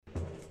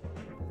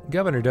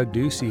Governor Doug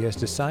Ducey has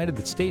decided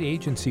that state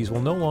agencies will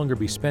no longer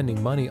be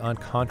spending money on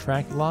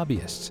contract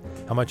lobbyists.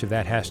 How much of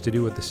that has to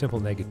do with the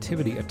simple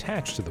negativity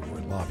attached to the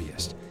word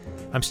lobbyist?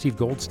 I'm Steve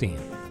Goldstein.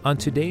 On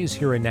today's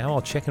Here and Now,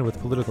 I'll check in with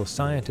political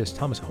scientist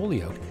Thomas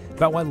Holyoke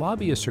about why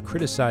lobbyists are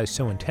criticized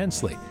so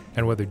intensely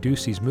and whether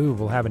Ducey's move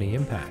will have any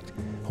impact.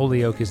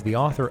 Holyoke is the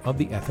author of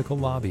The Ethical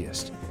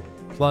Lobbyist.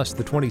 Plus,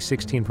 the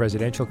 2016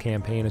 presidential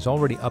campaign has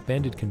already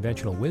upended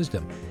conventional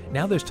wisdom.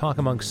 Now there's talk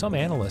among some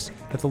analysts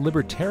that the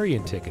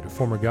Libertarian ticket of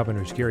former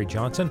governors Gary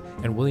Johnson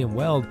and William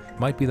Weld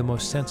might be the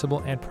most sensible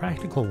and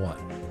practical one.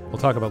 We'll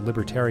talk about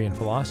libertarian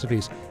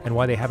philosophies and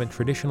why they haven't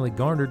traditionally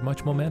garnered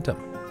much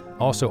momentum.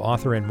 Also,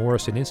 author and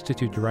Morrison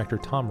Institute director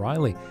Tom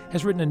Riley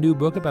has written a new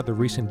book about the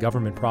recent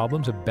government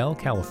problems of Bell,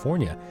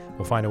 California.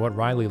 We'll find out what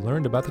Riley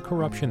learned about the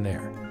corruption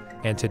there.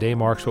 And today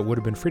marks what would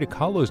have been Frida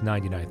Kahlo's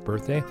 99th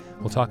birthday.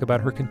 We'll talk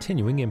about her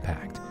continuing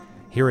impact.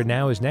 Here and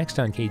Now is next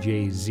on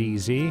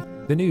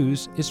KJZZ. The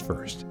news is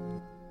first.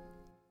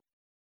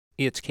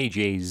 It's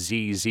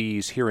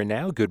KJZZ's Here and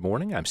Now. Good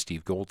morning. I'm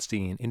Steve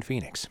Goldstein in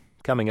Phoenix.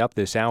 Coming up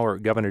this hour,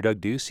 Governor Doug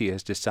Ducey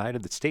has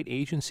decided that state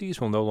agencies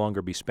will no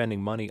longer be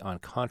spending money on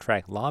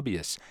contract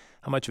lobbyists.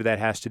 How much of that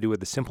has to do with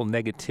the simple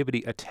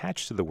negativity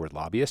attached to the word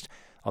lobbyist?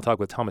 I'll talk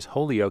with Thomas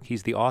Holyoke.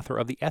 He's the author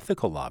of The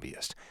Ethical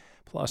Lobbyist.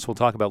 Plus, we'll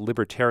talk about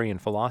libertarian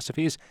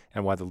philosophies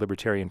and why the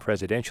libertarian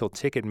presidential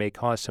ticket may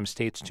cause some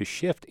states to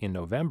shift in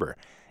November.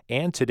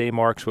 And today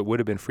marks what would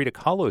have been Frida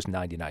Kahlo's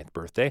 99th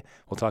birthday.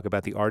 We'll talk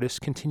about the artist's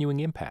continuing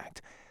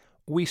impact.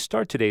 We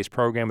start today's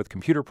program with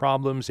computer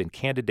problems and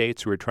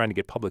candidates who are trying to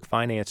get public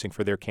financing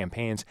for their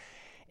campaigns.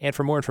 And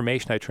for more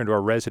information, I turn to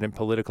our resident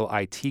political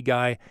IT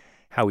guy,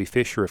 Howie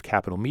Fisher of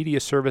Capital Media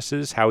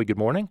Services. Howie, good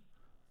morning.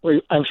 Well,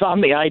 if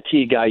I'm the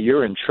IT guy,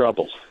 you're in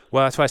trouble.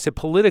 Well, that's why I said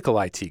political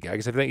IT guy,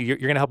 because I think you're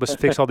going to help us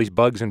fix all these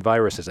bugs and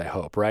viruses, I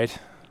hope, right?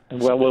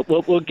 Well,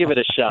 we'll give it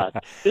a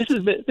shot. This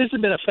has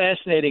been a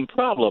fascinating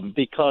problem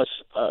because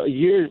for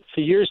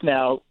years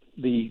now,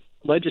 the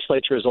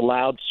legislature has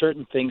allowed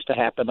certain things to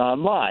happen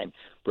online,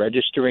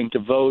 registering to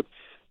vote,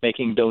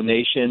 making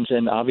donations,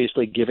 and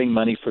obviously giving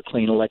money for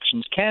clean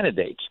elections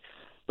candidates.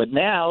 But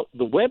now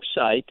the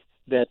website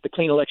that the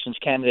clean elections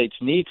candidates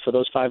need for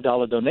those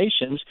 $5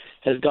 donations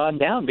has gone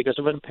down because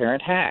of an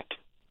apparent hack.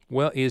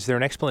 Well, is there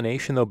an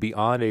explanation, though,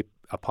 beyond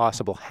a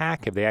possible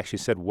hack? Have they actually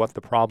said what the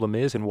problem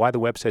is and why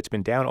the website's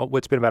been down? Oh,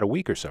 it's been about a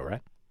week or so,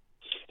 right?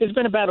 It's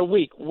been about a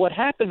week. What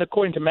happened,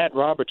 according to Matt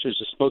Roberts, who's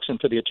a spokesman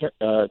for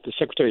the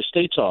Secretary of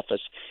State's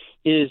office,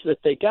 is that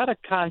they got a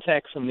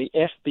contact from the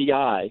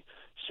FBI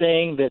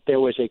saying that there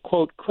was a,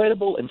 quote,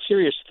 credible and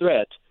serious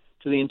threat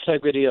to the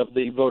integrity of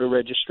the voter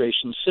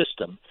registration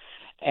system.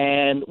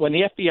 And when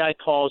the FBI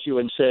calls you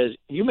and says,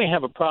 you may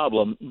have a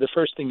problem, the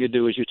first thing you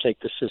do is you take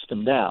the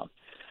system down.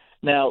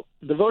 Now,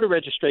 the voter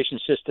registration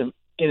system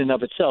in and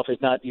of itself is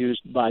not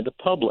used by the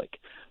public.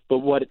 But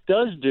what it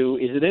does do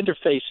is it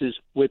interfaces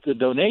with the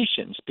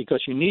donations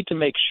because you need to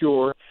make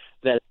sure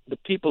that the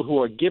people who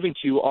are giving to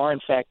you are, in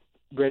fact,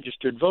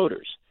 registered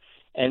voters.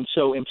 And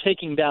so in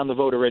taking down the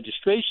voter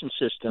registration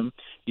system,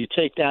 you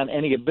take down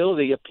any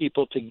ability of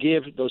people to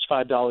give those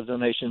 $5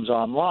 donations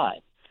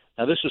online.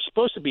 Now, this was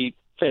supposed to be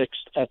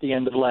fixed at the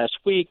end of last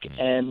week,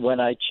 and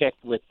when I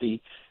checked with the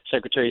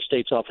Secretary of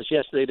State's office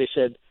yesterday, they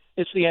said,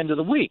 it's the end of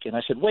the week. And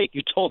I said, wait,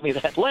 you told me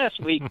that last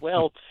week.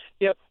 Well,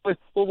 yeah,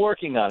 we're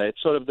working on it.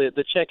 Sort of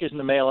the check is in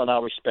the mail, and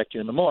I'll respect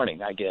you in the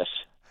morning, I guess.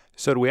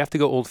 So do we have to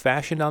go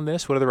old-fashioned on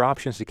this? What other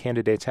options do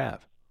candidates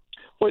have?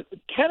 Well,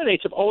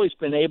 candidates have always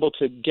been able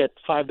to get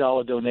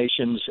 $5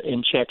 donations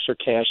in checks or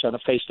cash on a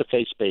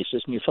face-to-face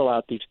basis, and you fill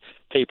out these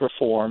paper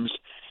forms.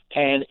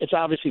 And it's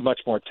obviously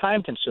much more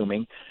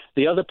time-consuming.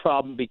 The other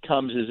problem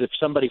becomes is if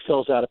somebody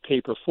fills out a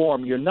paper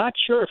form, you're not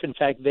sure if, in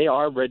fact, they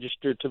are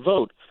registered to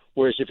vote.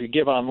 Whereas if you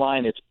give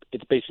online, it's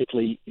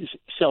basically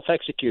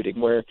self-executing,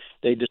 where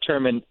they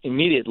determine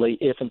immediately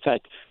if, in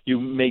fact, you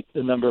make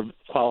the number of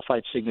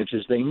qualified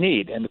signatures they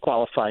need and the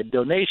qualified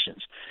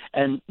donations.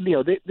 And,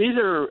 these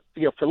are,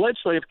 for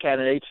legislative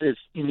candidates,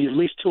 you need at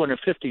least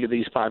 250 of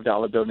these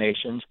 $5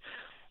 donations.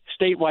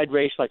 Statewide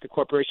race like the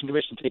Corporation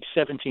Commission takes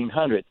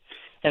 1,700.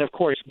 And, of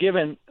course,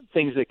 given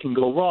things that can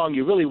go wrong,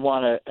 you really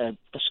want a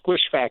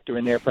squish factor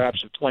in there,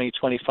 perhaps of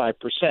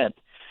 20-25%.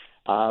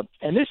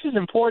 And this is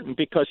important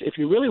because if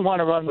you really want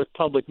to run with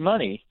public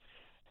money,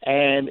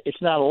 and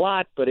it's not a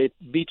lot, but it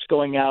beats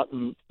going out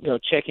and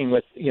checking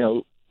with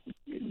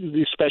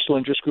these special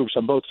interest groups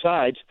on both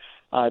sides,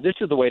 this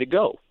is the way to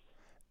go.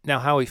 Now,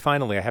 Howie,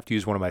 finally, I have to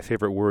use one of my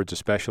favorite words,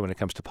 especially when it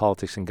comes to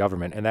politics and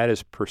government, and that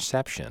is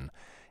perception.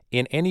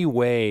 In any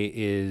way,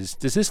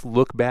 does this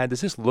look bad?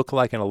 Does this look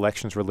like an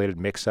elections-related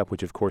mix-up,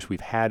 which, of course,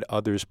 we've had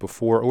others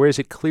before, or is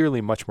it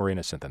clearly much more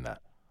innocent than that?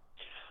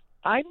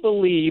 I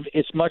believe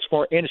it's much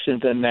more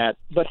innocent than that.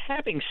 But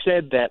having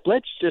said that,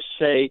 let's just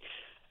say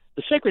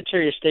the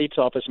Secretary of State's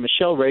office,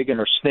 Michelle Reagan,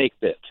 or snake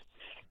bit.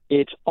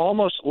 It's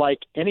almost like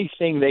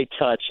anything they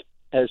touch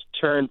has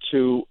turned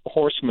to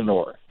horse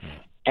manure.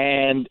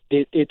 And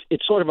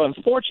it's sort of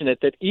unfortunate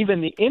that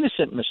even the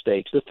innocent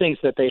mistakes, the things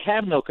that they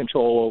have no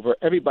control over,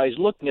 everybody's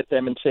looking at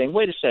them and saying,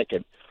 wait a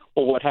second,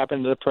 Well, what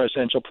happened to the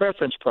presidential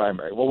preference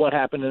primary? Well, what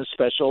happened in the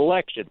special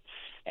election?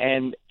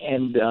 And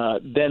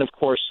then, of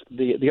course,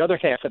 the other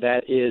half of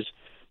that is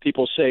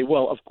people say,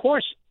 well, of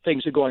course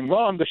things are going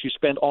wrong because you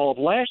spent all of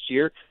last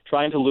year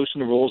trying to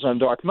loosen the rules on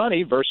dark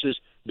money versus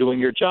doing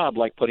your job,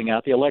 like putting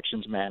out the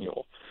elections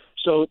manual.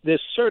 So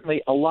there's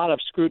certainly a lot of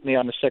scrutiny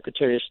on the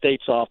Secretary of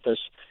State's office,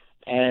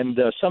 and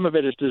some of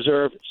it is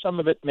deserved. Some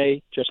of it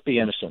may just be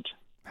innocent.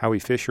 Howie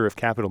Fisher of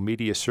Capitol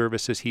Media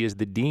Services. He is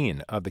the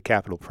Dean of the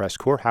Capitol Press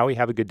Corps. Howie,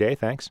 have a good day.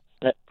 Thanks.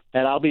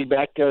 And I'll be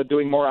back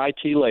doing more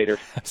IT later.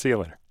 See you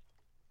later.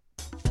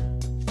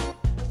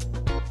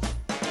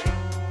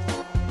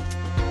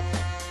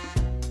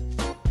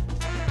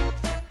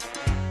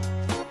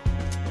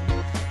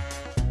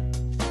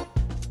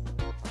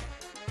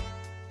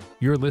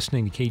 You're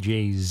listening to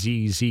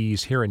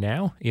KJZZ's Here and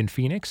Now in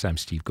Phoenix. I'm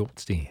Steve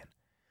Goldstein.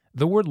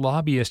 The word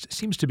lobbyist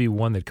seems to be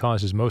one that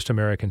causes most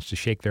Americans to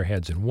shake their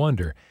heads in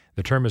wonder.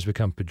 The term has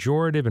become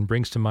pejorative and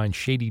brings to mind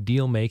shady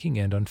deal-making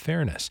and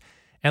unfairness.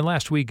 And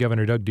last week,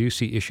 Governor Doug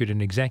Ducey issued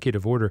an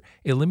executive order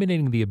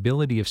eliminating the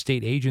ability of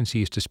state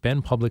agencies to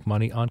spend public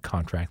money on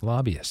contract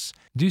lobbyists.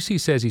 Ducey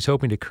says he's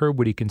hoping to curb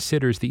what he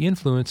considers the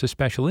influence of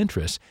special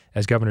interests,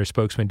 as Governor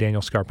spokesman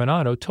Daniel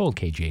Scarpinato told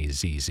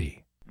KJZZ.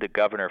 The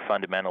governor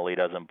fundamentally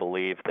doesn't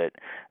believe that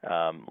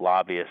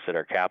lobbyists at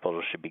our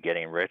capital should be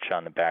getting rich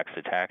on the backs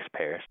of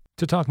taxpayers.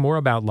 To talk more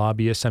about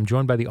lobbyists, I'm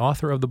joined by the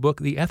author of the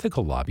book, The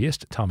Ethical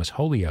Lobbyist, Thomas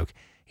Holyoke.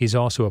 He's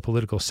also a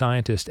political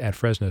scientist at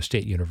Fresno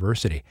State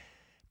University.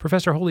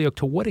 Professor Holyoke,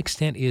 to what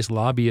extent is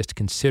lobbyist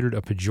considered a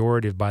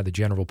pejorative by the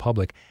general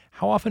public?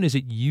 How often is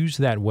it used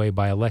that way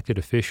by elected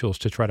officials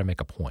to try to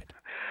make a point?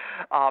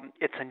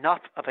 It's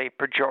enough of a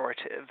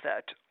pejorative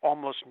that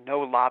almost no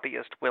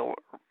lobbyist will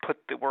put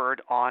the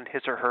word on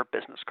his or her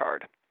business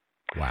card.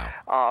 Wow.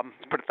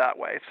 To put it that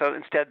way. So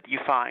instead, you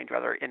find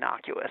rather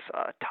innocuous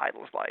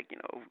titles like,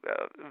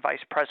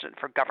 Vice President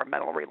for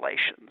Governmental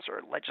Relations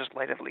or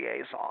Legislative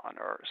Liaison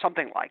or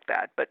something like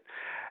that, but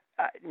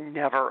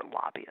never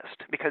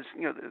lobbyist, because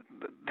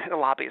the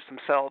lobbyists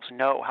themselves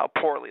know how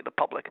poorly the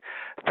public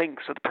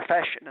thinks of the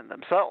profession and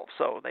themselves,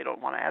 so they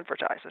don't want to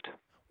advertise it.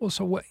 Well,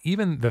 so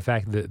even the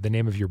fact that the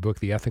name of your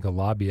book, The Ethical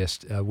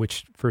Lobbyist,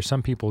 which for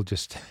some people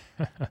just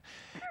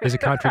is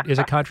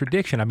a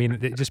contradiction. I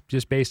mean,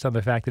 just based on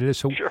the fact that it is.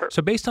 So, Sure.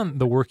 So based on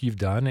the work you've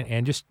done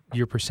and just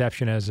your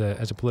perception as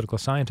a political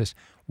scientist,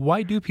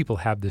 why do people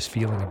have this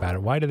feeling about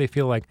it? Why do they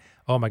feel like,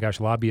 oh my gosh,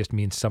 lobbyist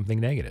means something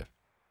negative?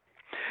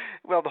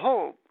 Well, the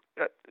whole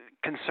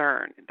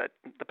concern that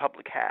the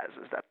public has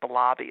is that the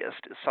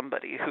lobbyist is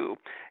somebody who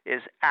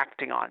is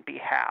acting on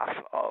behalf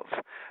of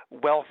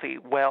wealthy,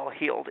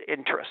 well-heeled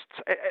interests,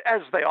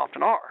 as they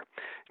often are,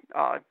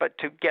 but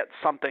to get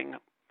something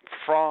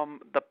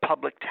from the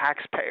public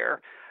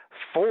taxpayer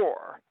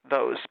for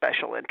those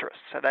special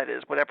interests. So that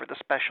is, whatever the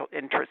special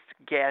interests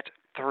get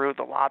through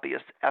the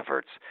lobbyist's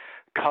efforts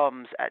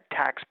comes at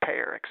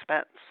taxpayer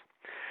expense.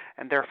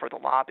 And therefore the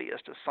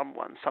lobbyist is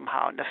someone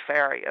somehow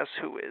nefarious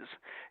who is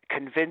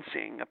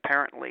convincing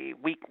apparently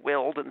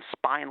weak-willed and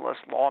spineless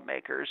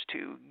lawmakers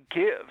to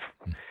give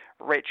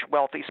rich,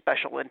 wealthy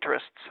special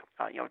interests,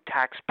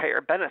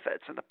 taxpayer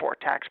benefits, and the poor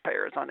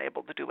taxpayer is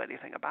unable to do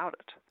anything about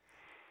it.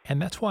 And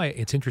that's why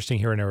it's interesting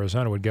here in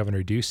Arizona what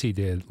Governor Ducey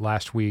did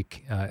last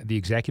week, the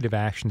executive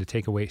action to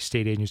take away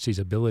state agencies'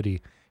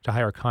 ability to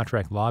hire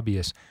contract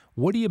lobbyists.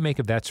 What do you make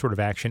of that sort of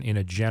action in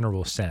a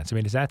general sense? I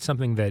mean, is that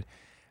something that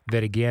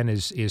again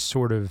is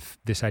sort of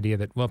this idea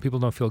that, well, people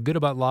don't feel good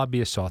about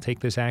lobbyists, so I'll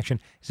take this action?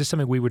 Is this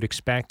something we would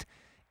expect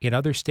in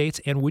other states?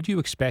 And would you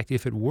expect,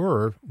 if it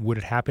were, would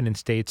it happen in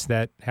states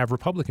that have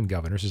Republican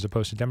governors as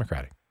opposed to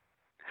Democratic?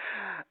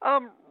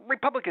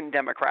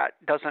 Republican-Democrat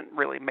doesn't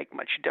really make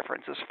much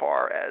difference as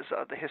far as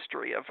the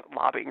history of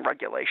lobbying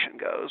regulation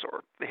goes,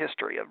 or the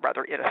history of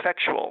rather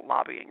ineffectual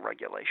lobbying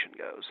regulation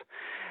goes.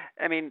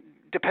 I mean,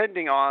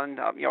 depending on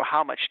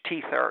how much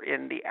teeth are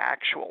in the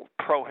actual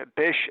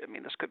prohibition. I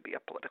mean, this could be a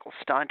political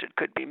stunt. It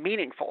could be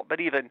meaningful,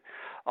 but even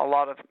a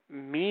lot of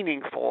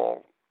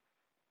meaningful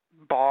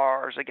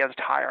bars against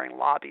hiring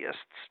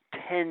lobbyists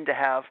tend to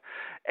have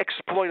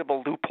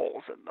exploitable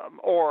loopholes in them,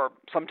 or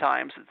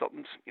sometimes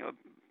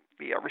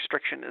the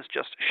restriction is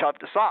just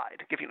shoved aside.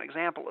 I'll give you an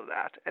example of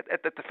that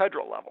at the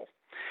federal level.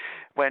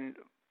 When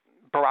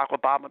Barack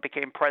Obama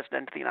became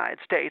president of the United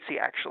States, he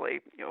actually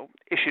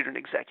issued an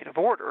executive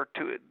order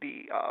to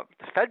the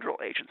federal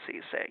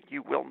agencies saying,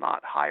 you will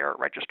not hire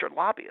registered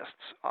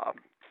lobbyists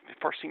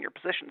for senior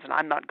positions, and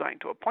I'm not going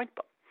to appoint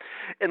them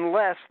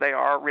unless they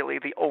are really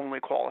the only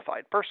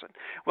qualified person.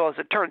 Well, as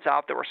it turns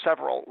out, there were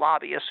several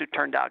lobbyists who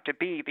turned out to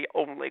be the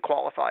only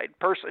qualified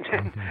person,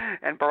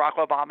 and Barack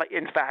Obama,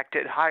 in fact,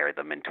 did hire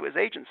them into his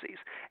agencies.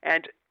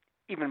 And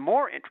even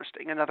more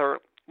interesting, another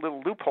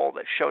little loophole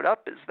that showed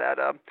up is that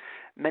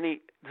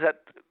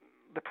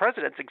the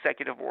president's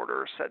executive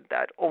order said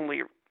that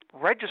only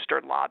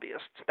registered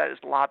lobbyists, that is,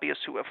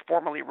 lobbyists who have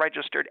formally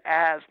registered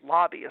as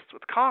lobbyists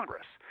with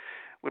Congress,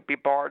 would be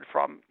barred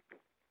from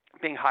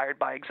being hired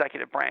by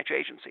executive branch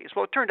agencies.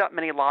 Well, it turned out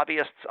many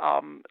lobbyists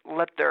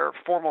let their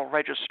formal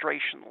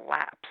registration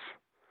lapse.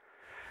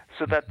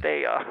 so that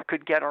they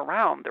could get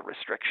around the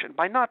restriction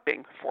by not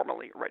being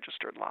formally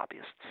registered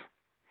lobbyists.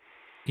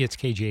 It's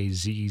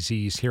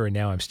KJZZ's Here and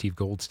Now. I'm Steve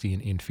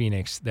Goldstein in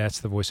Phoenix. That's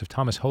the voice of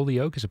Thomas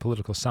Holyoke, who's a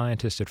political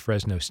scientist at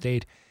Fresno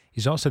State.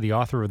 He's also the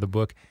author of the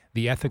book,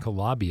 The Ethical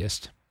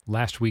Lobbyist.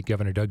 Last week,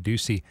 Governor Doug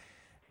Ducey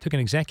took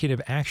an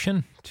executive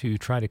action to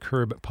try to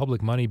curb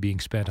public money being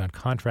spent on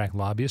contract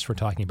lobbyists. We're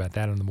talking about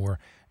that in the more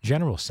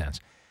general sense.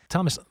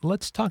 Thomas,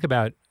 let's talk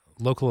about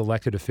local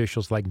elected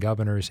officials like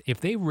governors.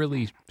 If they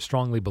really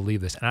strongly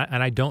believe this,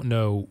 and I don't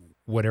know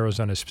what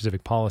Arizona's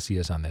specific policy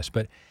is on this,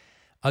 but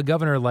a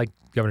governor like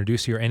Governor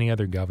Ducey or any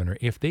other governor,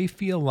 if they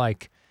feel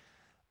like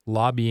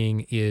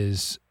lobbying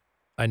is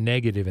a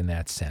negative in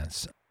that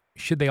sense,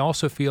 should they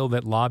also feel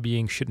that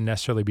lobbying shouldn't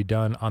necessarily be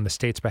done on the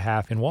state's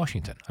behalf in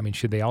Washington? I mean,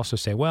 should they also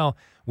say, well,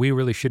 we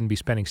really shouldn't be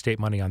spending state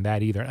money on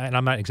that either? And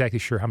I'm not exactly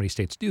sure how many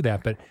states do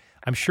that, but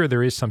I'm sure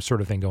there is some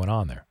sort of thing going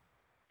on there.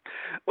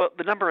 Well,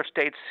 the number of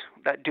states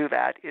that do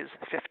that is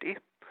 50.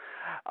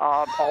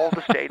 All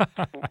the states,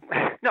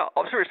 no,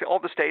 seriously, all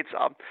the states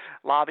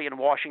lobby in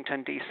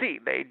Washington, D.C.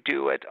 They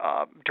do it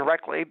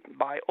directly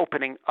by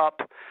opening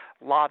up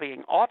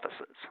lobbying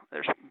offices.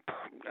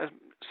 I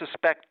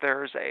suspect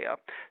there's a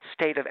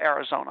state of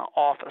Arizona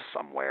office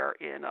somewhere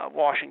in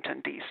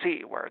Washington,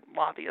 D.C., where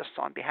lobbyists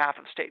on behalf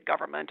of state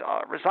government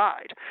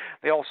reside.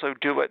 They also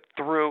do it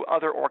through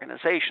other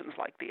organizations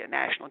like the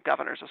National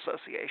Governors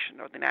Association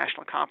or the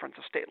National Conference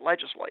of State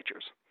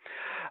Legislatures.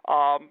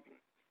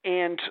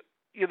 And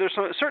there's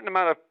a certain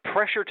amount of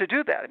pressure to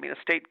do that. I mean,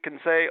 a state can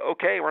say,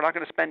 okay, we're not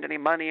going to spend any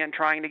money in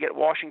trying to get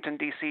Washington,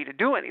 D.C. to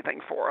do anything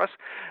for us,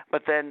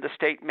 but then the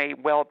state may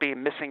well be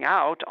missing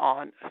out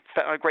on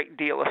a great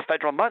deal of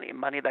federal money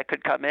that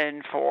could come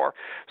in for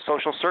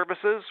social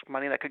services,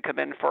 money that could come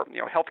in for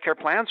healthcare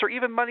plans, or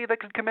even money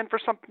that could come in for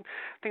something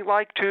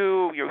like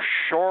to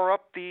shore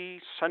up the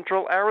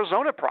Central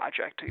Arizona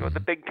Project, the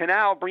big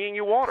canal bringing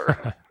you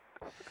water.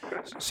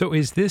 So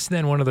is this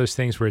then one of those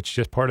things where it's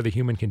just part of the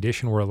human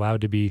condition? We're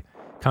allowed to be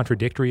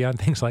contradictory on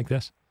things like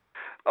this?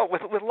 Oh,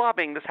 with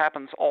lobbying, this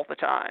happens all the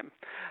time.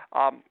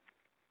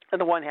 On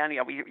the one hand,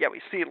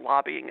 we see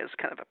lobbying as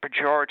kind of a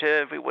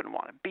pejorative. We wouldn't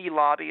want to be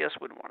lobbyists,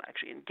 wouldn't want to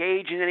actually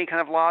engage in any kind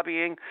of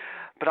lobbying.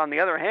 But on the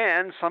other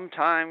hand,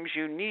 sometimes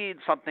you need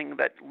something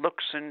that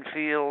looks and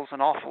feels an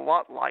awful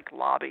lot like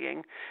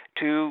lobbying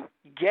to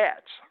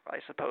get, I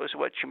suppose,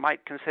 what you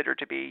might consider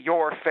to be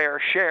your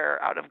fair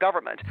share out of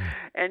government.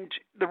 And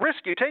the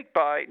risk you take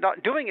by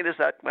not doing it is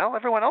that, well,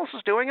 everyone else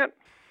is doing it.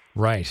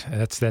 Right.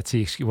 That's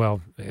the excuse.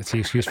 Well, it's the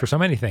excuse for so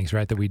many things,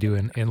 right, that we do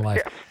in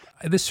life. Yes.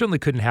 This certainly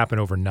couldn't happen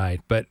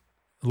overnight, but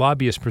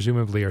lobbyists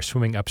presumably are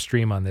swimming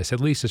upstream on this, at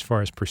least as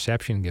far as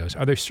perception goes.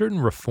 Are there certain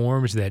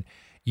reforms that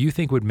you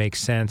think would make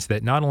sense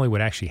that not only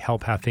would actually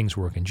help how things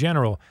work in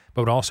general,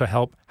 but would also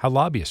help how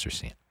lobbyists are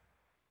seen?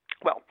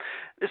 Well,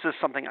 this is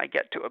something I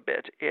get to a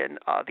bit in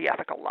The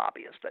Ethical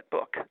Lobbyist, that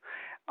book.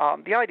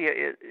 The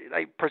idea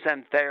I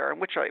present there,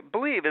 which I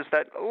believe, is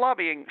that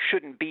lobbying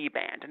shouldn't be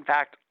banned. In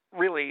fact,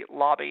 really,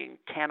 lobbying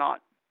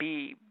cannot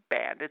be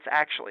banned. It's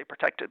actually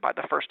protected by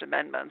the First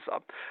Amendment's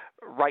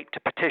right to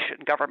petition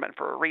government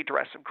for a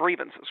redress of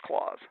grievances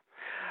clause.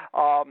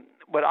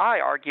 What I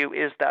argue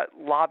is that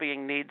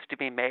lobbying needs to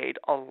be made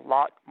a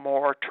lot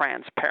more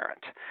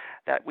transparent,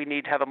 that we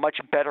need to have a much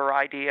better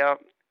idea,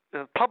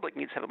 the public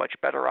needs to have a much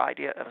better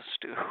idea as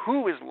to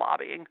who is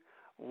lobbying,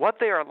 what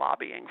they are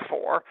lobbying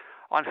for,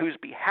 on whose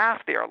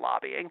behalf they are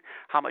lobbying,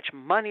 how much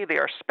money they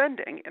are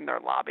spending in their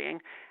lobbying,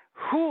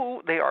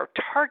 who they are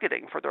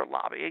targeting for their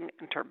lobbying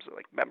in terms of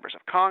like members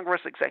of Congress,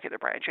 executive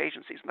branch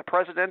agencies, and the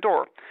president,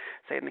 or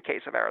say in the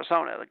case of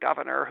Arizona, the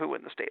governor, who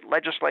in the state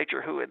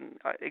legislature, who in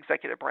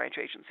executive branch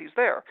agencies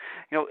there.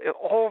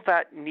 All of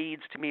that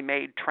needs to be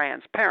made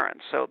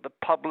transparent so the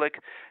public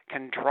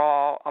can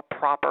draw a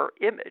proper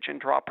image and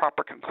draw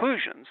proper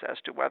conclusions as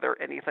to whether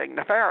anything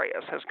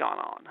nefarious has gone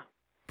on.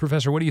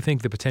 Professor, what do you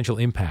think the potential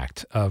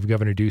impact of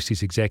Governor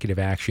Ducey's executive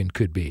action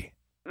could be?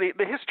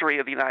 The history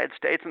of the United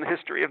States and the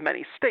history of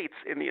many states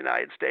in the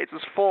United States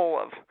is full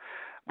of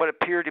what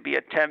appear to be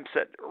attempts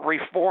at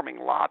reforming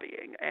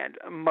lobbying, and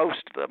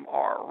most of them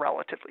are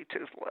relatively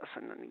toothless.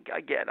 And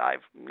again,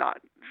 I've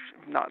not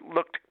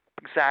looked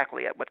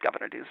exactly at what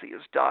Governor Ducey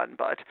has done,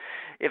 but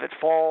if it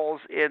falls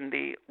in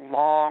the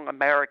long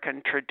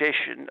American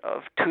tradition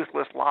of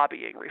toothless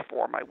lobbying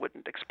reform, I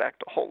wouldn't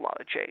expect a whole lot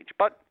of change.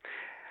 But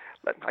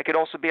I could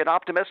also be an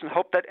optimist and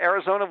hope that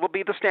Arizona will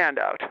be the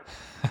standout.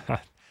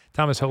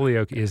 Thomas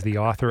Holyoke is the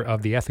author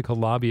of The Ethical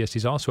Lobbyist.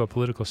 He's also a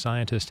political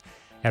scientist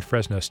at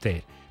Fresno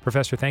State.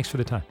 Professor, thanks for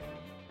the time.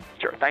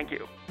 Sure, thank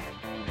you.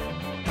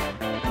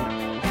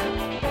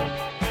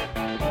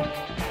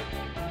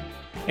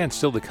 And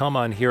still to come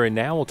on Here and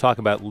Now, we'll talk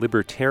about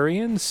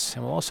libertarians,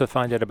 and we'll also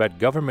find out about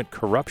government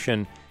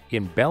corruption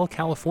in Bell,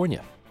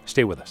 California.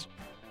 Stay with us.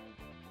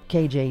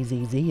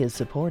 KJZZ is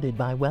supported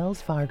by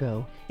Wells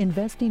Fargo,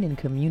 investing in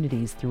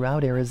communities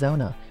throughout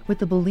Arizona with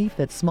the belief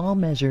that small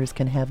measures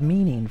can have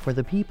meaning for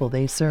the people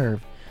they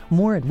serve.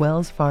 More at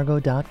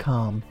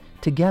wellsfargo.com.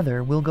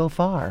 Together, we'll go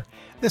far.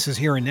 This is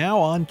Here and Now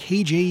on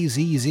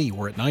KJZZ.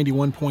 We're at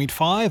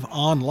 91.5,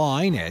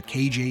 online at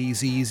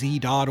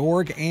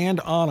kjzz.org, and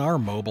on our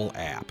mobile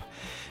app.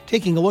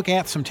 Taking a look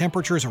at some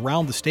temperatures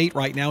around the state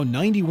right now,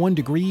 91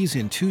 degrees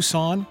in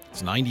Tucson,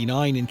 it's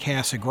 99 in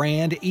Casa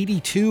Grande,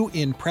 82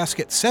 in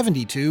Prescott,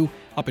 72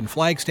 up in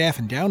Flagstaff,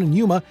 and down in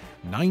Yuma,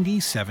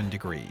 97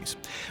 degrees.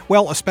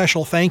 Well, a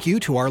special thank you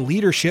to our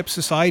Leadership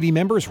Society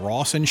members,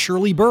 Ross and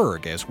Shirley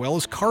Berg, as well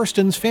as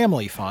Karsten's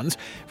Family Funds,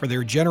 for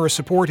their generous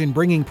support in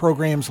bringing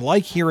programs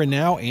like Here and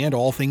Now and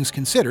All Things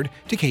Considered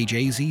to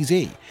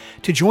KJZZ.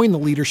 To join the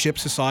Leadership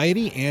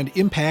Society and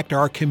impact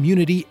our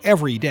community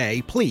every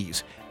day,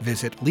 please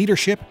visit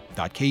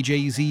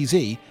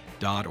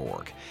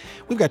leadership.kjzz.org.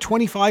 We've got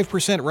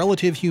 25%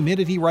 relative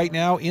humidity right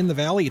now in the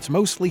valley. It's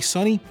mostly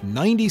sunny,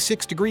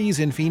 96 degrees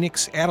in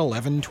Phoenix at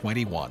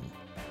 11:21.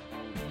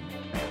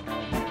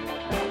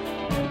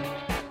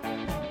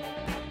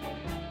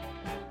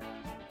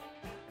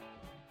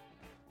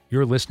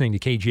 You're listening to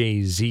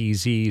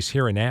KJZZ's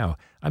Here and Now.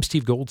 I'm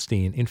Steve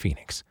Goldstein in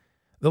Phoenix.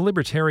 The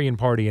Libertarian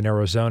Party in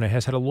Arizona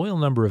has had a loyal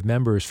number of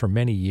members for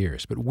many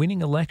years, but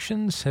winning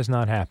elections has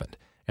not happened.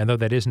 And though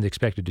that isn't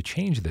expected to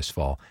change this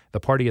fall,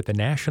 the party at the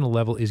national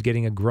level is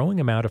getting a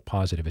growing amount of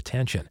positive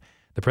attention.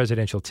 The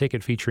presidential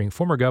ticket featuring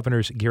former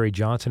governors Gary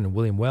Johnson and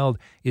William Weld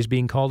is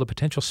being called a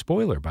potential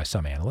spoiler by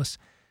some analysts.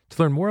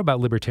 To learn more about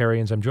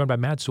libertarians, I'm joined by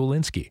Matt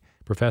Zulinski,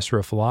 professor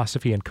of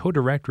philosophy and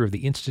co-director of the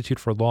Institute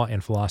for Law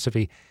and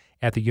Philosophy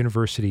at the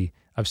University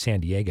of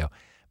San Diego.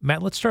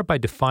 Matt, let's start by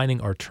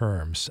defining our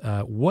terms.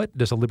 What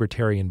does a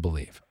libertarian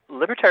believe?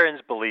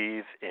 Libertarians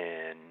believe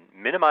in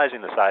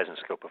minimizing the size and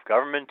scope of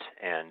government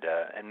and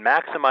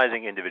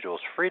maximizing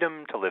individuals'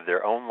 freedom to live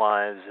their own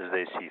lives as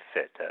they see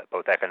fit,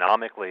 both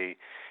economically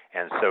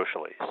and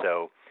socially.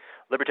 So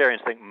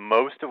libertarians think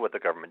most of what the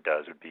government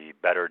does would be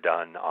better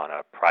done on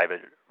a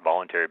private,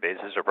 voluntary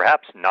basis, or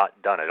perhaps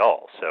not done at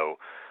all. So,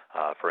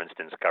 for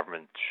instance,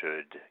 government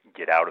should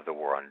get out of the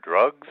war on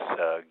drugs,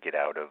 get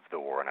out of the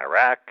war in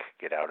Iraq,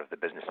 get out of the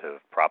business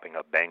of propping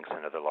up banks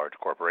and other large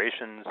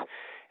corporations,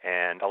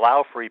 and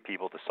allow free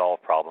people to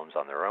solve problems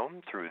on their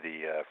own through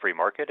the free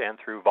market and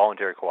through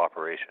voluntary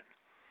cooperation.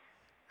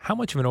 How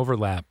much of an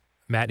overlap,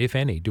 Matt, if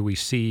any, do we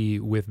see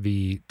with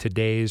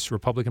today's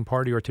Republican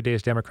Party or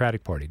today's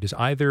Democratic Party? Does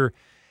either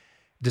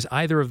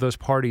of those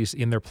parties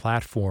in their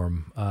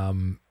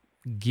platform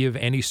give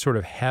any sort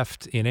of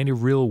heft in any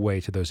real way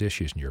to those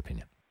issues, in your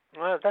opinion?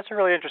 Well, that's a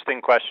really interesting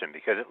question,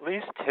 because at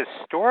least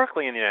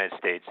historically in the United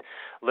States,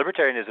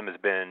 libertarianism has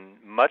been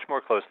much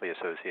more closely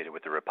associated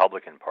with the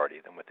Republican Party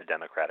than with the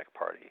Democratic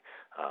Party,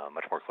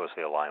 much more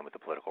closely aligned with the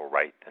political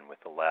right than with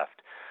the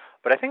left.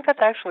 But I think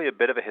that's actually a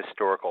bit of a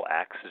historical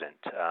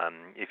accident.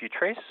 If you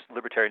trace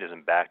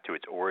libertarianism back to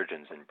its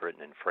origins in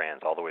Britain and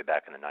France, all the way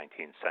back in the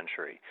 19th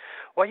century,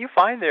 what you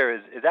find there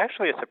is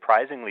actually a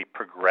surprisingly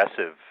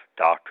progressive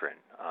doctrine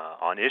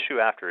on issue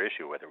after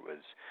issue, whether it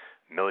was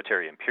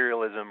military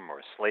imperialism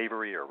or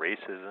slavery or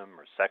racism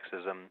or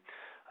sexism.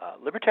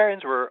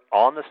 Libertarians were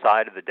on the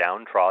side of the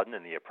downtrodden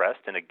and the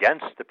oppressed and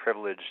against the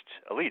privileged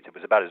elites. It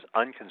was about as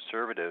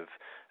unconservative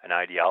an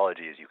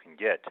ideology as you can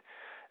get.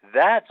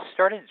 That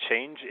started to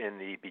change in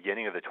the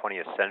beginning of the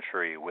 20th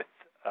century with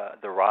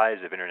the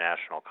rise of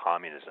international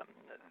communism.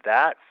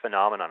 That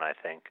phenomenon, I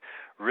think,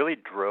 really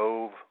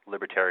drove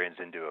libertarians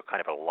into a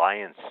kind of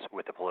alliance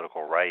with the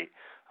political right,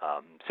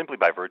 simply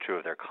by virtue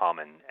of their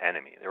common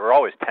enemy. There were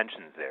always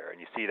tensions there, and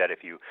you see that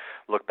if you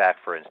look back,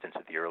 for instance,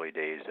 at the early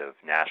days of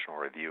National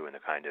Review and the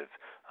kind of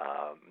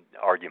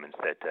arguments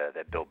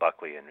that Bill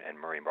Buckley and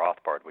Murray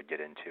Rothbard would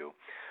get into.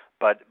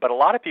 But a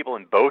lot of people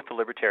in both the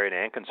libertarian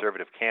and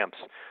conservative camps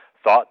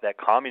thought that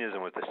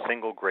communism was the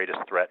single greatest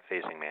threat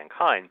facing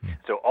mankind.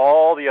 So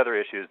all the other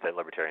issues that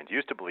libertarians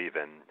used to believe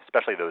in,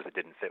 especially those that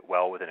didn't fit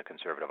well within a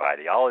conservative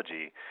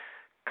ideology,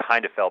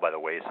 kind of fell by the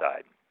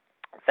wayside.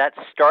 That's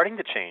starting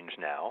to change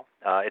now.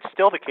 It's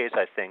still the case,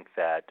 I think,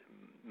 that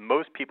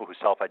most people who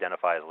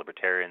self-identify as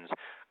libertarians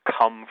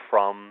come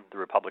from the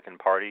Republican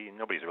Party.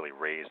 Nobody's really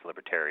raised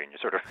libertarian. You're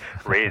sort of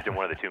raised in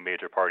one of the two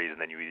major parties, and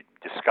then you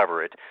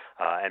discover it.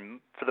 And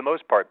for the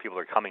most part, people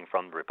are coming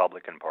from the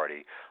Republican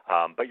Party.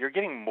 But you're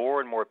getting more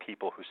and more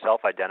people who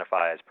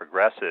self-identify as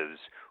progressives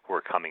who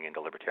are coming into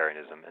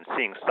libertarianism and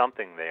seeing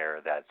something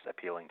there that's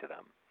appealing to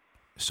them.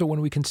 So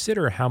when we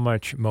consider how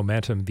much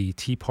momentum the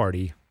Tea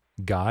Party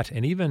got,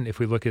 and even if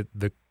we look at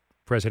the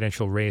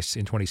presidential race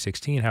in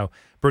 2016, how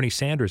Bernie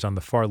Sanders on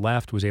the far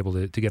left was able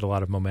to get a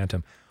lot of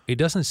momentum, it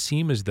doesn't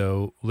seem as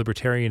though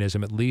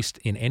libertarianism, at least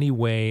in any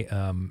way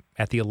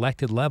at the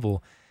elected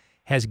level,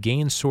 has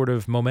gained sort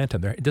of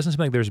momentum. It doesn't seem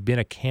like there's been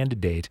a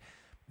candidate,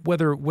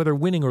 whether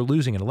winning or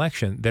losing an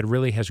election, that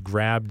really has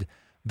grabbed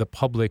the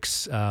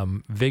public's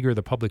vigor,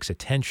 the public's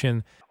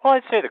attention. Well,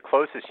 I'd say the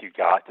closest you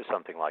got to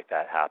something like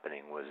that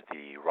happening was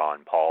the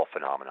Ron Paul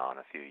phenomenon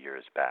a few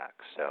years back.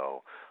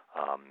 So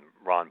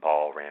Ron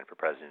Paul ran for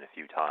president a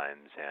few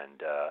times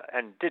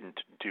and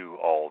didn't do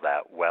all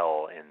that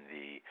well in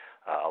the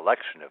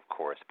election, of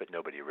course, but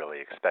nobody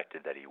really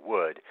expected that he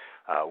would.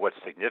 What's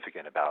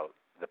significant about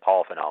the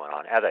Paul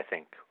phenomenon, as I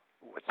think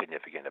what's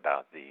significant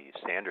about the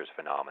Sanders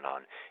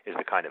phenomenon is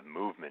the kind of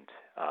movement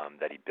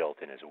that he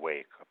built in his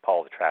wake.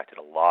 Paul attracted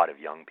a lot of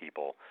young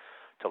people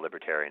to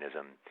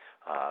libertarianism.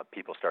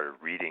 People started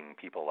reading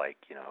people like,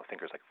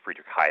 thinkers like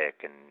Friedrich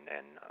Hayek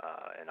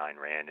and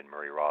Ayn Rand and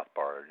Murray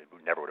Rothbard, who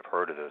never would have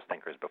heard of those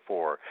thinkers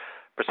before,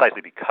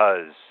 precisely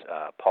because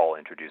Paul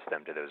introduced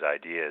them to those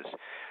ideas.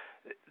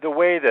 The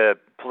way the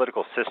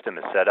political system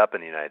is set up in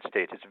the United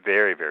States, it's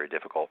very, very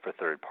difficult for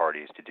third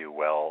parties to do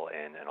well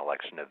in an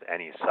election of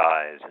any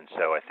size. And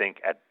so I think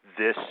at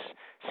this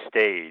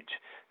stage,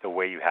 the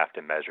way you have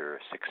to measure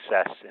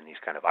success in these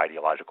kind of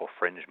ideological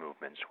fringe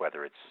movements,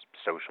 whether it's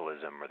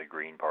socialism or the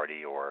Green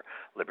Party or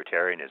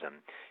libertarianism,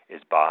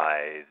 is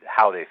by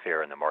how they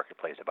fare in the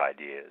marketplace of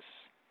ideas.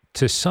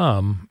 To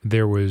some,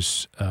 there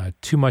was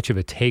too much of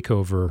a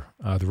takeover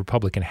of the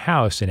Republican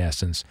House, in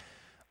essence,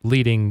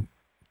 leading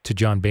to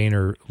John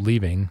Boehner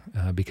leaving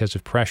because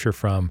of pressure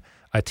from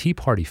a Tea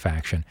Party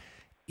faction.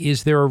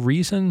 Is there a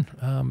reason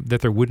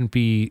that there wouldn't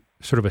be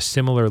sort of a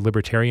similar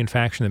libertarian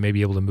faction that may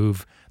be able to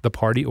move the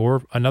party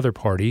or another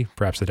party,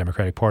 perhaps the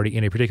Democratic Party,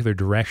 in a particular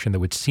direction that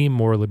would seem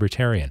more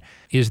libertarian?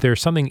 Is there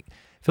something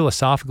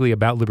philosophically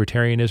about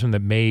libertarianism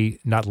that may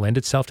not lend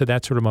itself to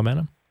that sort of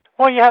momentum?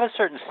 Well, you have a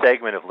certain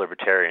segment of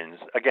libertarians,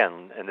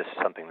 again, and this is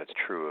something that's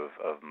true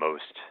of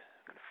most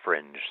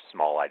fringe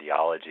small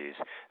ideologies,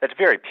 that's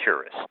very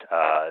purist.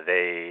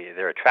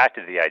 They're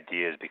attracted to the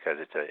ideas because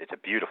it's a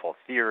beautiful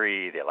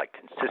theory. They like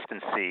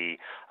consistency,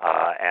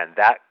 and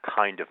that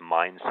kind of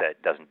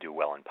mindset doesn't do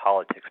well in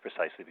politics,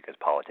 precisely because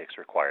politics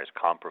requires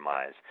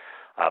compromise.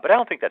 But I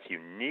don't think that's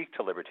unique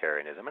to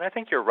libertarianism, and I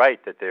think you're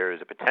right that there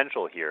is a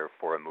potential here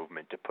for a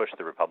movement to push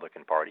the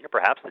Republican Party, or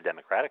perhaps the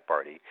Democratic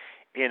Party,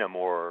 in a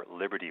more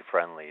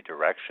liberty-friendly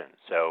direction.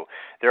 So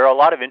there are a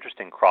lot of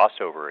interesting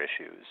crossover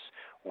issues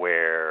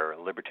where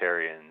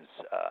libertarians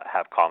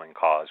have common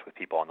cause with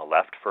people on the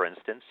left, for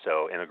instance.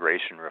 So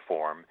immigration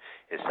reform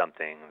is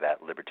something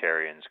that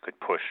libertarians could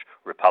push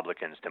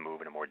Republicans to move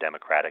in a more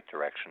democratic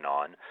direction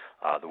on.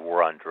 The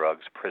war on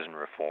drugs, prison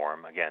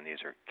reform, again,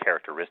 these are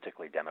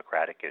characteristically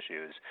democratic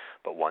issues,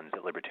 but ones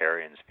that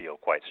libertarians feel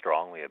quite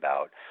strongly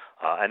about.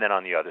 And then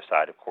on the other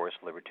side, of course,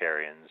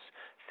 libertarians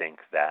think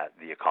that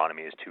the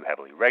economy is too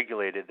heavily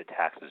regulated, the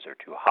taxes are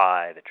too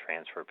high, the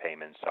transfer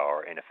payments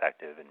are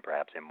ineffective and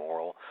perhaps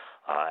immoral,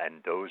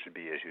 and those would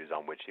be issues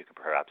on which you could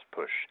perhaps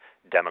push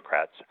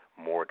Democrats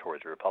more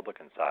towards the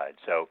Republican side.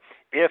 So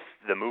if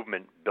the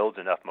movement builds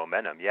enough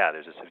momentum,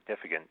 there's a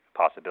significant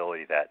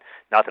possibility that,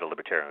 not that a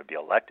libertarian would be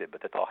elected,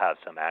 but that they'll have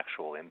some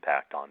actual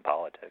impact on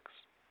politics.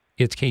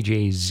 It's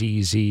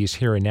KJZZ's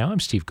Here and Now. I'm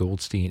Steve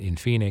Goldstein in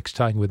Phoenix,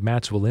 talking with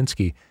Matt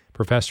Zwolinski,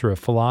 professor of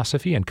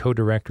philosophy and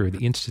co-director of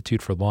the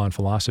Institute for Law and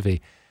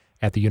Philosophy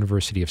at the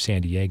University of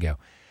San Diego.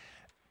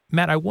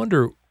 Matt, I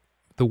wonder,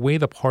 the way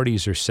the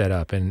parties are set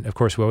up, and of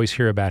course we always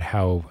hear about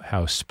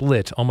how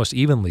split, almost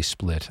evenly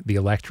split, the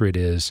electorate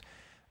is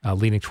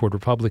leaning toward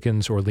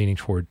Republicans or leaning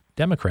toward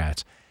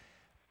Democrats.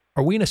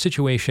 Are we in a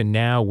situation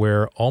now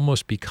where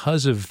almost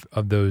because of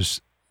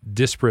those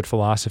disparate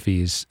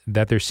philosophies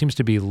that there seems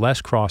to be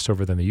less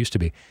crossover than there used to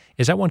be?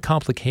 Is that one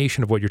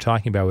complication of what you're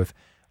talking about with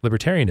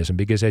libertarianism?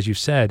 Because as you've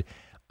said,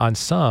 on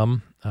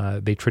some,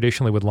 they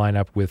traditionally would line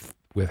up with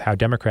how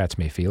Democrats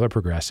may feel or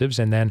progressives,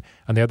 and then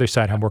on the other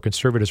side, how more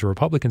conservatives or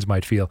Republicans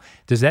might feel.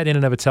 Does that in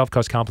and of itself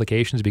cause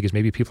complications because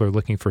maybe people are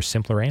looking for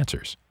simpler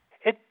answers?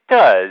 It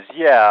does,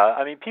 yeah.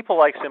 I mean, people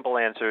like simple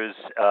answers,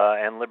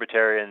 and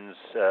libertarians,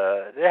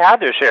 they have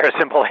their share of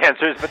simple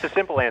answers, but the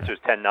simple answers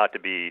tend not to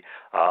be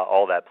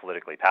all that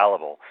politically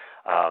palatable.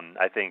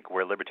 I think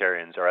where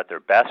libertarians are at their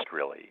best,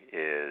 really,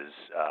 is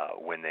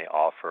when they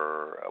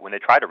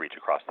try to reach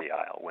across the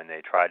aisle, when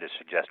they try to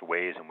suggest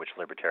ways in which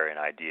libertarian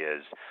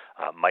ideas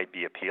might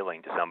be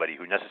appealing to somebody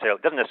who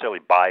doesn't necessarily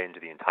buy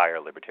into the entire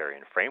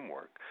libertarian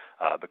framework,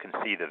 but can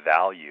see the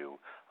value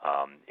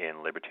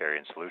in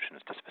libertarian solutions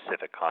to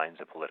specific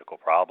kinds of political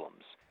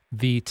problems.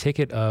 The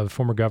ticket of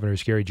former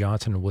governors Gary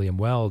Johnson and William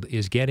Weld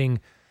is getting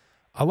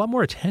a lot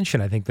more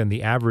attention, I think, than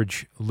the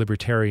average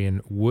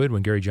libertarian would.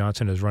 When Gary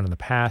Johnson has run in the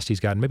past, he's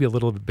gotten maybe a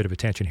little bit of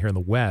attention here in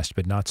the West,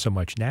 but not so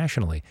much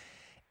nationally.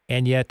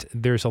 And yet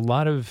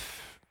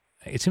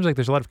it seems like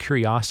there's a lot of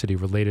curiosity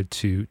related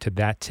to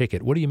that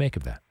ticket. What do you make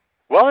of that?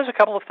 Well, there's a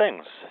couple of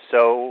things.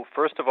 So,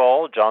 first of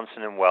all,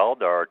 Johnson and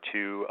Weld are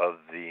two of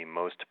the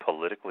most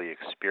politically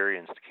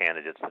experienced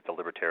candidates that the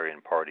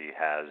Libertarian Party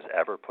has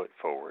ever put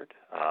forward.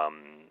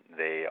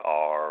 They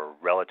are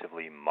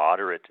relatively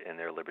moderate in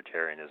their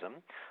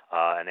libertarianism,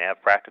 and they have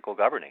practical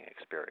governing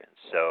experience.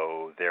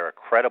 So they're a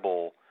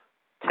credible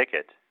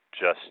ticket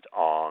just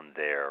on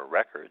their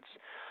records.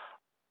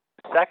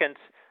 Second,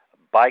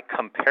 by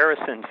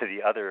comparison to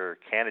the other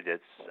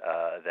candidates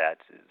that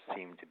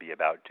seem to be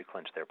about to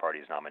clinch their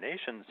party's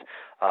nominations,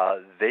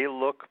 they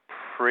look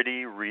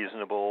pretty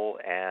reasonable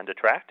and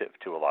attractive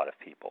to a lot of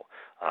people.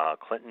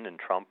 Clinton and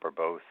Trump are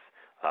both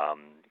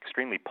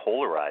extremely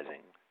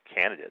polarizing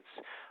candidates,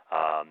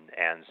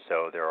 and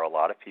so there are a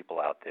lot of people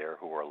out there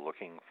who are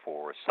looking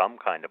for some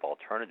kind of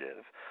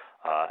alternative.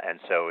 And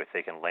so if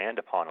they can land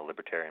upon a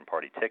Libertarian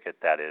Party ticket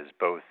that is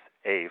both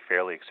A,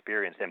 fairly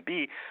experienced, and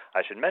B,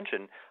 I should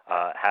mention,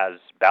 has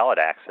ballot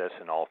access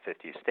in all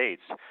 50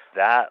 states.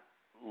 That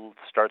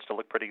starts to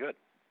look pretty good.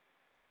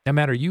 Now,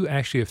 Matt, are you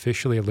actually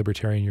officially a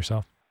libertarian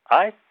yourself?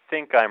 I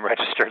think I'm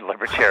registered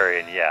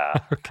libertarian, yeah.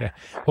 Okay.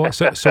 Well,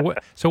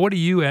 so what do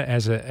you,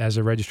 as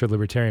a registered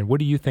libertarian, what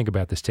do you think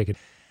about this ticket?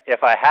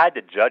 If I had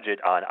to judge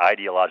it on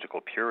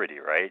ideological purity,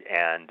 right,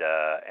 and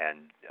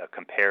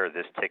compare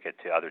this ticket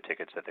to other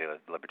tickets that the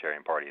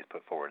Libertarian Party has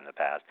put forward in the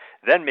past,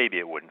 then maybe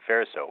it wouldn't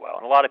fare so well.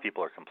 And a lot of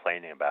people are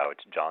complaining about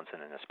Johnson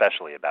and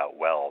especially about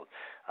Wells,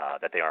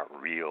 that they aren't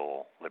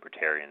real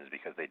libertarians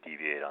because they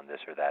deviate on this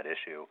or that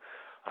issue.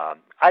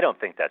 I don't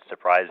think that's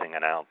surprising,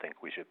 and I don't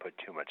think we should put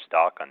too much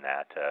stock on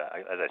that.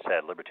 As I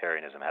said,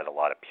 libertarianism has a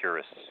lot of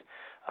purists,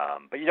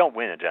 but you don't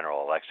win a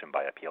general election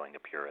by appealing to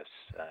purists.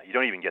 You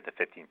don't even get the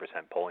 15%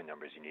 polling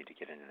numbers you need to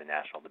get into the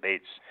national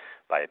debates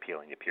by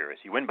appealing to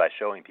purists. You win by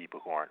showing people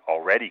who aren't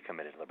already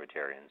committed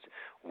libertarians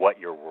what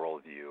your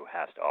worldview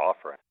has to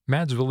offer.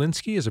 Mads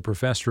Walensky is a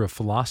professor of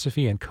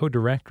philosophy and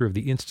co-director of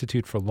the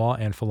Institute for Law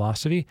and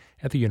Philosophy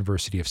at the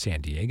University of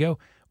San Diego.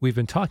 We've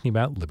been talking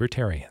about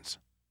libertarians.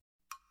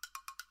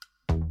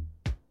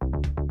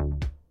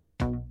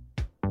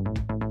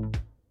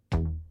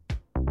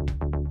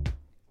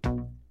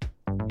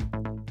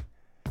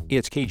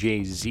 It's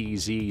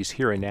KJZZ's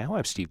Here and Now.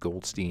 I'm Steve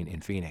Goldstein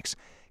in Phoenix.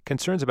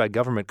 Concerns about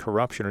government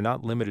corruption are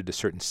not limited to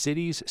certain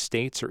cities,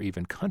 states, or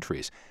even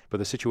countries. But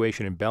the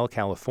situation in Bell,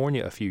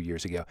 California a few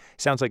years ago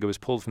sounds like it was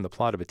pulled from the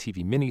plot of a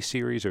TV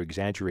miniseries or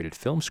exaggerated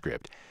film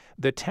script.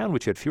 The town,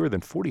 which had fewer than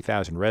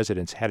 40,000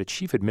 residents, had a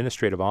chief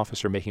administrative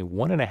officer making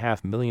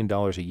 $1.5 million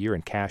a year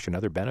in cash and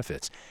other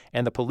benefits,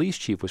 and the police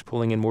chief was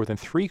pulling in more than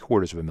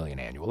 $750,000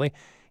 annually.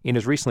 In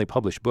his recently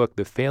published book,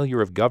 The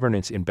Failure of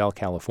Governance in Bell,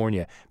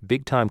 California,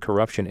 Big-Time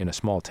Corruption in a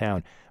Small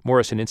Town,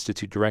 Morrison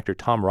Institute Director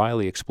Tom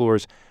Riley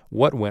explores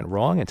what went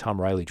wrong, and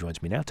Tom Riley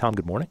joins me now. Tom,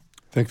 good morning.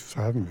 Thanks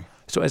for having me.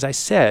 So as I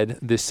said,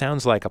 this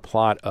sounds like a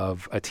plot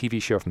of a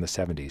TV show from the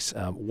 70s.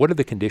 What are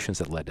the conditions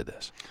that led to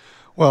this?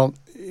 Well,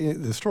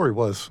 the story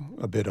was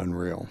a bit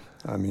unreal.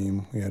 I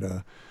mean, we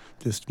had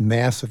this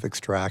massive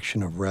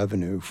extraction of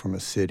revenue from a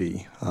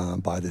city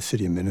by the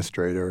city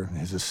administrator,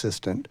 his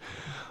assistant,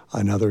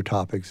 and other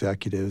top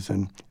executives.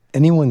 And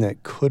anyone that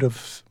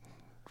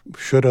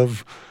should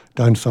have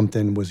done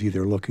something was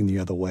either looking the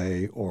other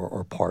way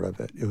or part of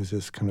it. It was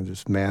this kind of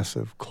this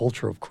massive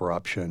culture of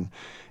corruption,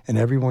 and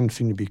everyone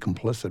seemed to be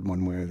complicit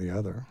one way or the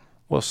other.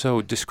 Well,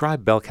 so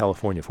describe Bell,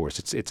 California for us.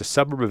 It's a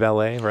suburb of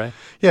L.A., right?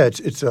 Yeah,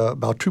 it's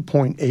about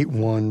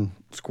 2.81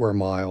 square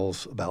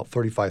miles, about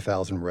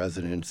 35,000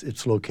 residents.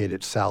 It's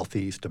located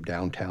southeast of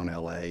downtown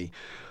L.A.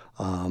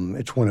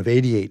 It's one of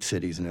 88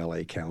 cities in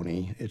L.A.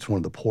 County. It's one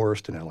of the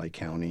poorest in L.A.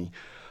 County.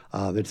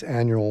 Its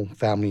annual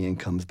family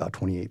income is about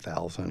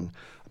 $28,000.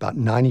 About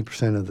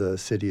 90% of the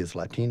city is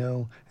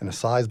Latino, and a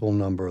sizable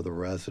number of the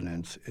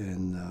residents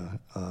in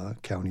the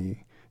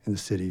county, in the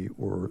city,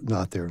 were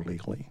not there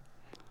legally.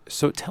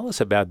 So tell us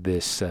about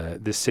this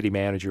city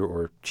manager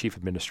or chief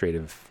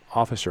administrative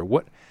officer.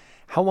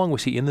 How long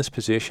was he in this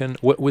position?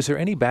 Was there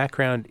any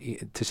background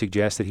to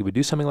suggest that he would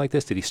do something like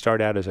this? Did he start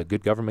out as a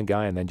good government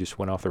guy and then just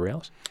went off the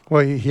rails?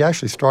 Well, he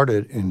actually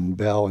started in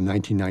Bell in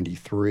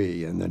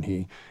 1993, and then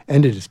he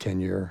ended his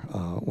tenure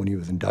when he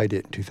was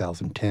indicted in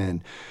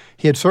 2010.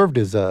 He had served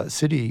as a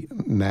city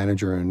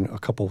manager in a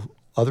couple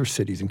other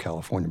cities in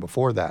California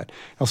before that.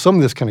 Now, some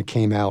of this kind of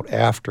came out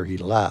after he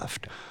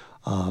left.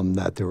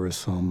 That there was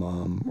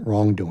some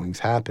wrongdoings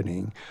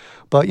happening.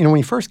 But, when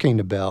he first came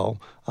to Bell,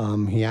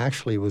 he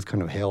actually was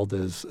kind of hailed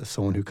as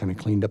someone who kind of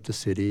cleaned up the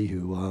city,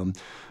 who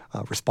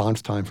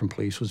response time from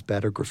police was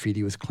better,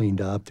 graffiti was cleaned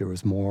up, there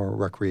was more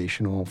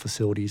recreational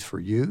facilities for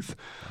youth.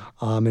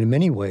 And in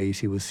many ways,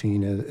 he was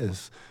seen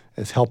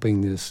as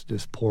helping this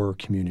poor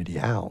community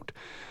out.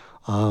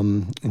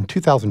 In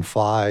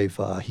 2005,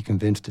 he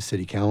convinced the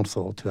city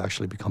council to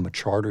actually become a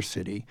charter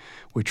city,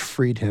 which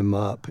freed him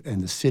up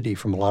and the city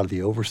from a lot of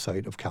the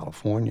oversight of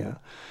California.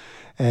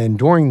 And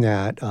during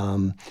that,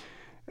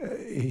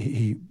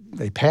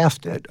 they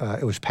passed it.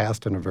 It was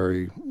passed in a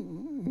very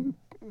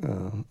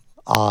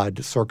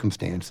odd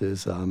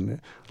circumstances.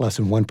 Less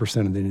than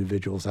 1% of the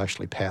individuals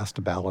actually passed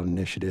the ballot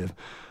initiative.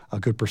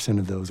 A good percent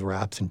of those were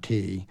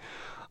absentee.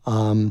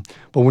 But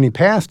when he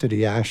passed it,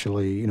 he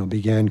actually,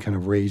 began kind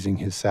of raising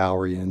his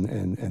salary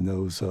and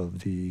those of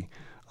the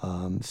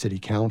city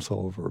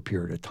council over a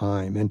period of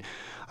time. And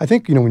I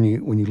think, when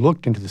you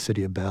looked into the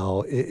city of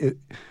Bell,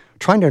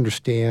 trying to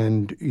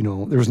understand,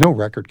 there was no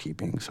record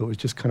keeping, so it was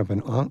just kind of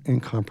an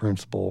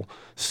incomprehensible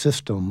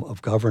system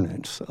of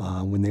governance.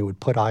 When they would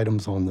put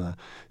items on the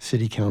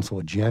city council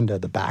agenda,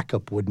 the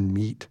backup wouldn't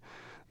meet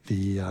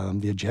the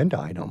agenda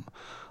item.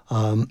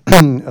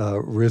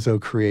 Rizzo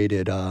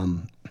created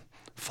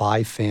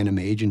 5 phantom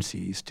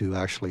agencies to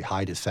actually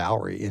hide his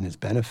salary and his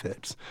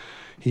benefits.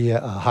 He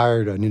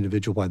hired an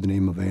individual by the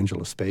name of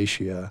Angela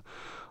Spacia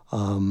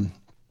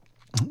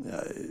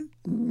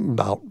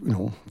about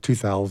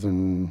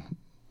 2000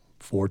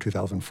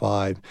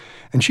 2005.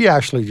 And she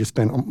actually just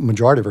spent a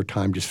majority of her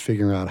time just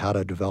figuring out how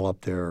to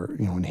develop their,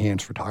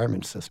 enhanced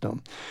retirement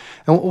system.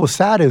 And what was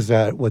sad is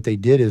that what they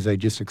did is they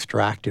just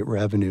extracted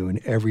revenue in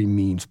every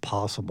means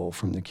possible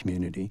from the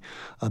community.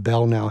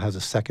 Bell now has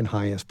the second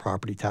highest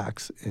property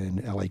tax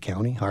in LA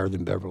County, higher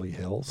than Beverly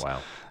Hills.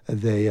 Wow.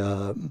 They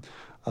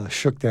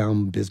shook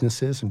down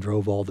businesses and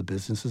drove all the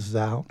businesses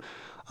out.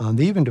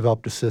 They even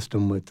developed a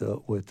system with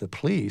the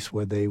police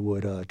where they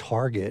would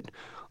target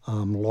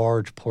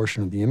large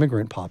portion of the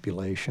immigrant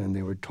population.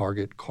 They would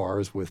target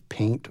cars with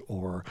paint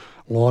or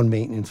lawn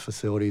maintenance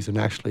facilities and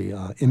actually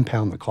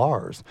impound the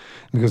cars.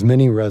 Because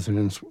many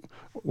residents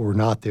were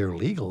not there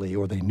legally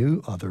or they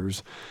knew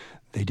others,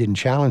 they didn't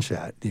challenge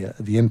that.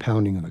 The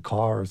impounding of the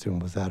cars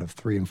was that of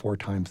 3 and 4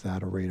 times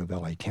that rate of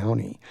LA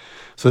County.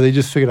 So they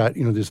just figured out,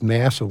 there's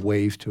massive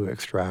ways to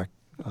extract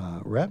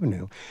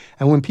revenue.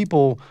 And when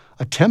people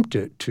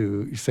attempted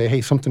to say,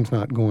 hey, something's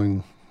not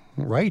going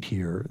right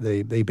here,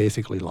 they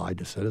basically lied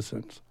to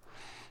citizens.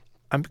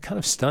 I'm kind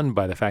of stunned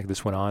by the fact that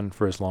this went on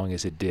for as long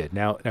as it did.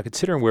 Now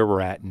considering where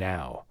we're at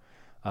now,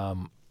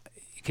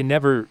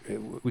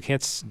 we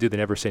can't do the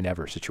never say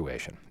never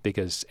situation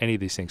because any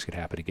of these things could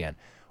happen again.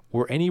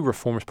 Were any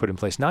reforms put in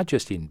place, not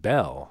just in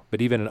Bell, but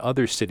even in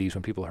other cities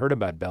when people heard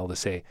about Bell to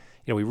say,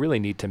 we really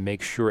need to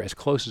make sure as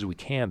close as we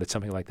can that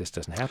something like this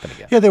doesn't happen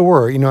again? Yeah, there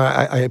were.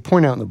 I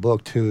point out in the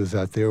book, too, is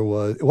that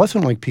it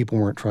wasn't like people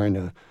weren't trying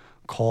to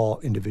call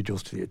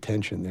individuals to the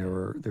attention.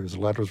 There's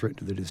letters written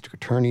to the district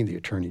attorney, the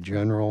attorney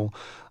general,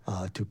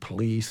 to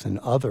police and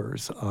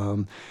others.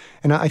 And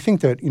I think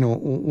that,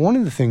 one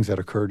of the things that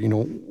occurred,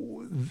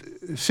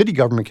 city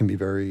government can be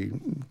very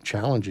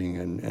challenging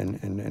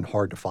and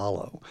hard to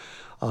follow.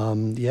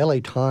 The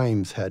LA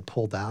Times had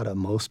pulled out of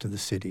most of the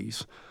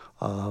cities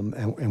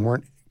and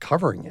weren't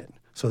covering it.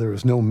 So there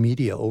was no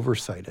media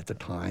oversight at the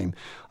time.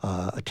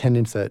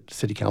 Attendance at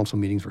city council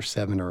meetings were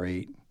 7 or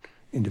 8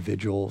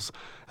 individuals.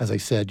 As I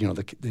said,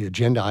 the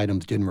agenda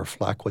items didn't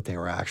reflect what they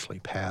were actually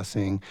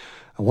passing.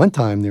 At one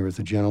time, there was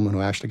a gentleman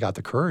who actually got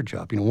the courage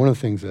up. One of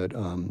the things that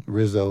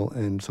Rizzo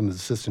and some of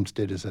his assistants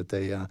did is that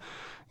they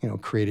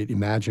created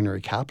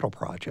imaginary capital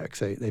projects.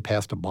 They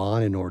passed a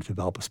bond in order to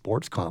develop a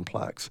sports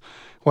complex.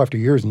 Well, after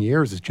years and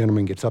years, this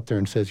gentleman gets up there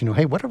and says,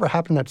 hey, whatever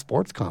happened to that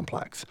sports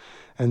complex?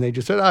 And they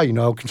just said,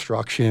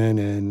 construction.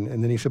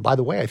 And then he said, by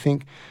the way, I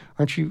think,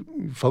 aren't you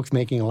folks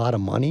making a lot of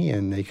money?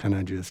 And they kind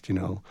of just,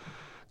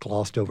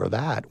 glossed over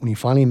that. When he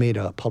finally made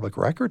a public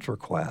records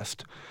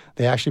request,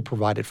 they actually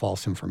provided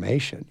false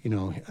information.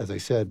 As I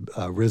said,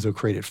 Rizzo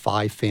created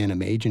 5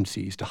 phantom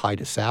agencies to hide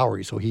his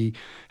salary. So he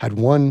had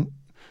one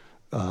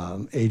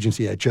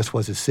agency that just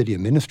was his city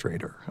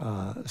administrator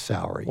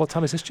salary. Well,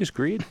 Tom, is this just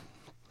greed?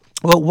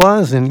 Well, it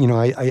was, and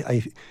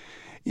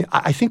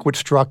I think what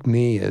struck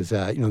me is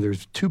that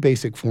there's 2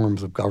 basic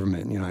forms of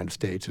government in the United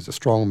States. There's a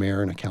strong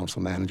mayor and a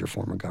council manager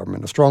form of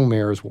government. A strong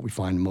mayor is what we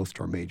find in most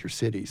of our major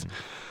cities.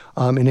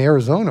 In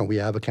Arizona, we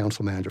have a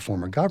council manager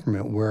form of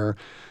government where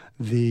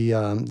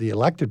the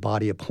elected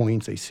body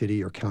appoints a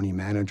city or county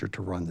manager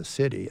to run the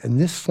city. And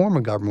this form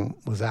of government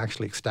was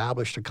actually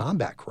established to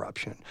combat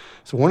corruption.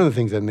 So one of the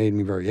things that made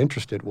me very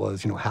interested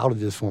was, how did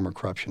this form of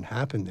corruption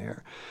happen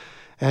there?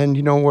 And,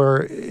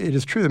 where it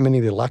is true that many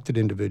of the elected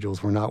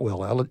individuals were not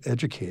well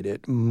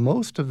educated,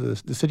 most of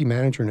the city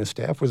manager and his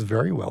staff was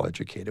very well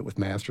educated with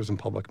masters in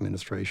public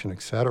administration,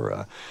 et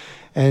cetera.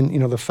 And,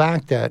 the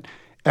fact that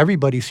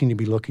everybody seemed to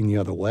be looking the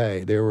other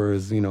way. There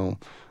was,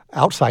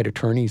 outside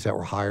attorneys that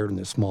were hired in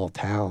this small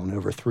town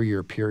over a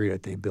 3-year period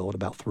that they billed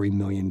about $3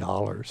 million.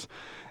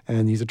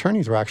 And these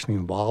attorneys were actually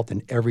involved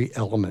in every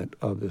element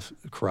of this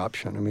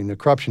corruption. I mean, the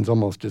corruption's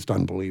almost just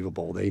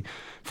unbelievable.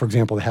 For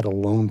example, they had a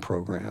loan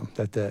program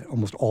that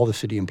almost all the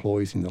city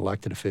employees and the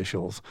elected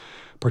officials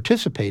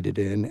participated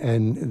in,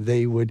 and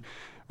they would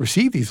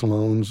receive these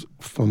loans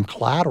from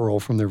collateral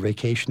from their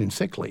vacation and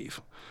sick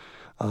leave.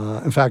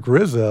 In fact,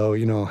 Rizzo,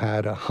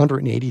 had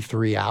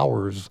 183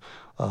 hours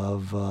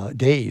of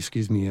days,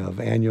 of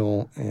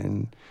annual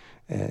and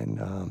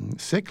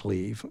sick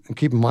leave. And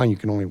keep in mind, you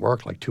can only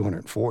work like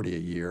 240 a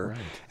year. Right.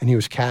 And he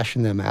was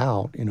cashing them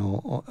out,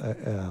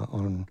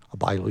 on a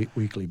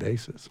bi-weekly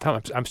basis.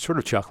 Tom, I'm sort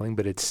of chuckling,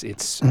 but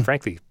it's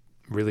frankly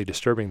really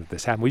disturbing that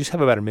this happened. We just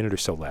have about a minute or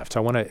so left.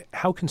 So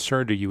how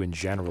concerned are you in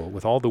general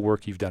with all the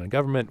work you've done in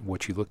government,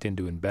 what you looked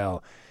into in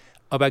Bell,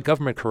 about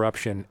government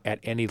corruption at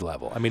any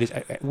level? I mean,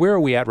 where are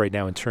we at right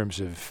now in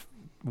terms of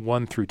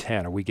 1 through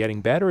 10? Are we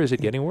getting better or is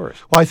it getting worse?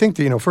 Well, I think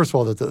that, first of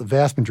all, that the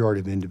vast majority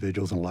of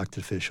individuals and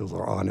elected officials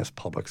are honest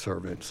public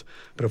servants.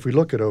 But if we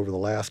look at over the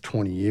last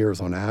 20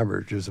 years, on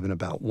average, there's been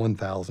about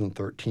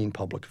 1,013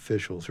 public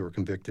officials who are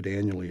convicted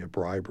annually of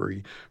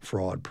bribery,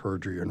 fraud,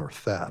 perjury, or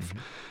theft. Mm-hmm.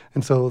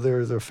 And so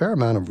there's a fair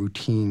amount of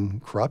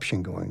routine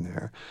corruption going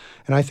there.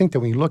 And I think that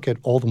when you look at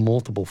all the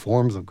multiple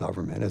forms of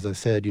government, as I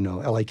said,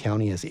 LA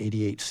County has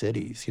 88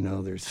 cities.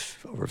 There's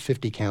over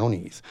 50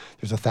 counties.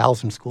 There's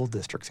 1,000 school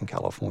districts in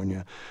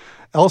California.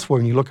 Elsewhere,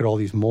 when you look at all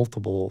these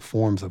multiple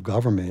forms of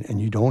government and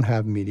you don't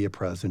have media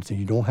presence and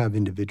you don't have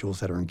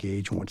individuals that are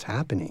engaged in what's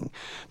happening,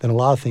 then a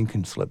lot of things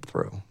can slip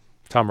through.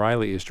 Tom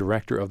Riley is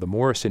director of the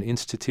Morrison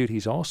Institute.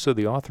 He's also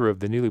the author of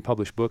the newly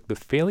published book, The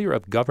Failure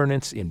of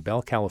Governance in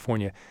Bell,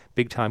 California,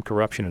 Big-Time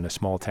Corruption in a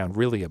Small Town.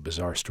 Really a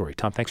bizarre story.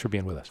 Tom, thanks for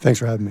being with us. Thanks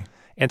for having me.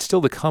 And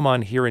still to come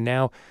on Here and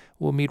Now,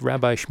 we'll meet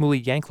Rabbi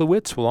Shmuley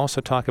Yanklowitz. We'll also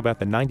talk about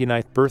the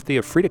 99th birthday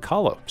of Frida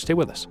Kahlo. Stay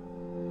with us.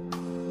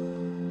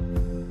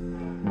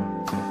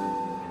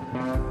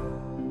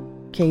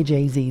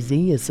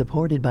 KJZZ is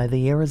supported by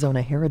the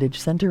Arizona Heritage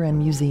Center and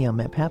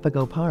Museum at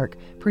Papago Park,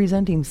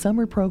 presenting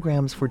summer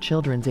programs for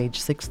children age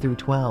 6 through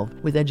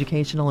 12 with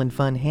educational and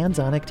fun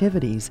hands-on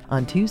activities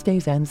on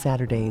Tuesdays and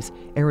Saturdays.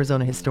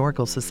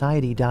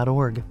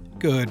 ArizonaHistoricalSociety.org.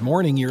 Good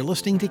morning. You're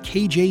listening to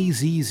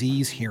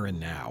KJZZ's Here and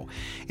Now.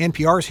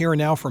 NPR's Here and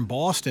Now from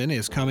Boston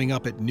is coming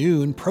up at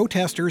noon.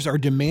 Protesters are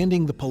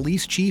demanding the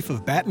police chief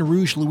of Baton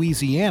Rouge,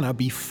 Louisiana,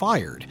 be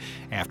fired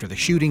after the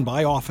shooting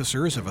by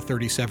officers of a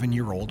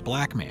 37-year-old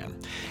black man.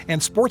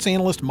 And sports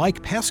analyst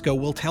Mike Pesco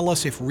will tell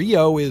us if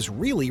Rio is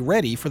really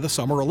ready for the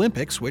Summer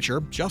Olympics, which are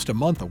just a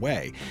month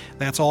away.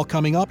 That's all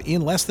coming up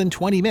in less than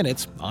 20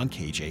 minutes on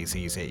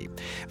KJZZ.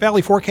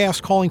 Valley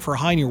forecast calling for a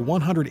high near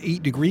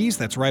 108 degrees.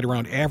 That's right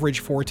around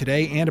average for today,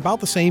 and about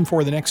the same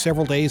for the next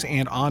several days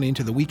and on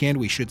into the weekend.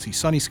 We should see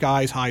sunny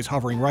skies, highs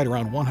hovering right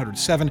around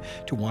 107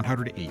 to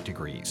 108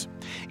 degrees.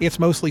 It's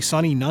mostly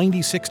sunny,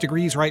 96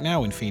 degrees right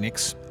now in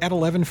Phoenix at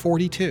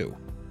 11:42.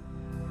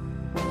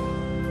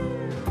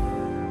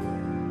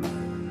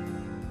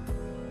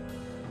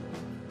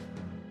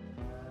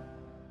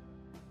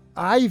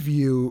 I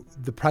view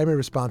the primary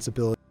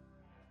responsibility.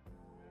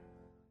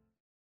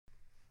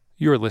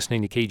 You're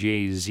listening to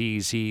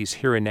KJZZ's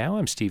Here and Now.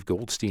 I'm Steve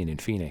Goldstein in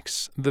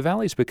Phoenix. The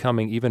Valley's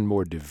becoming even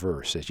more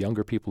diverse as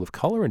younger people of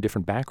color and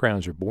different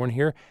backgrounds are born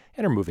here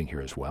and are moving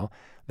here as well.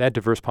 That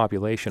diverse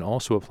population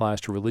also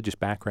applies to religious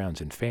backgrounds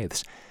and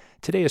faiths.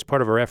 Today, as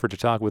part of our effort to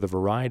talk with a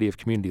variety of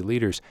community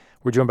leaders,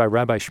 we're joined by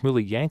Rabbi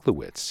Shmuley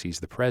Yanklowitz. He's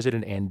the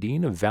president and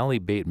dean of Valley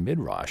Beit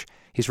Midrash.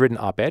 He's written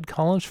op-ed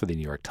columns for the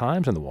New York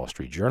Times and the Wall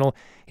Street Journal.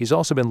 He's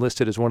also been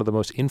listed as one of the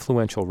most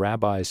influential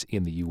rabbis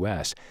in the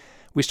U.S.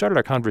 We started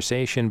our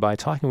conversation by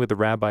talking with the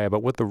rabbi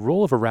about what the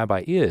role of a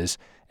rabbi is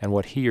and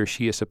what he or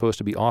she is supposed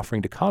to be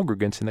offering to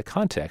congregants in the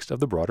context of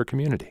the broader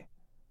community.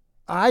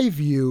 I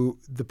view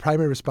the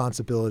primary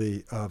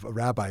responsibility of a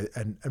rabbi,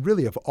 and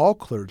really of all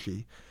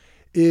clergy,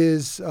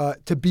 is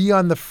to be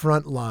on the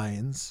front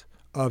lines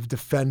of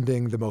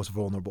defending the most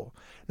vulnerable.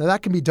 Now,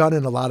 that can be done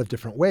in a lot of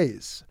different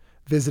ways,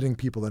 visiting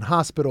people in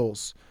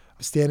hospitals,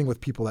 standing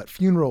with people at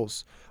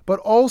funerals, but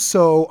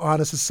also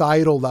on a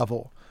societal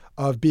level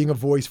of being a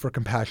voice for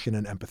compassion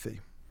and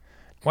empathy.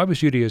 Why was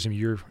Judaism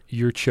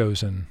your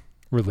chosen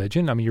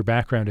religion? I mean, your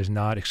background is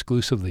not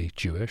exclusively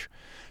Jewish.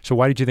 So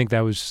why did you think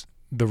that was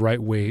the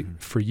right way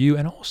for you?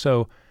 And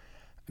also,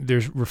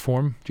 there's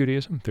Reform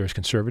Judaism, there's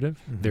conservative,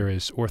 there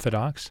is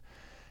Orthodox.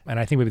 And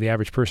I think maybe the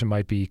average person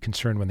might be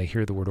concerned when they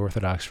hear the word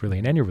Orthodox really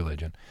in any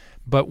religion.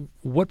 But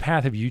what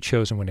path have you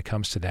chosen when it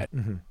comes to that?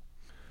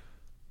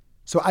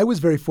 So I was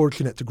very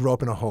fortunate to grow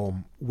up in a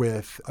home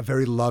with a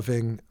very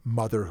loving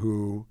mother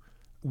who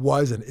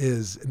was and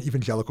is an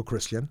evangelical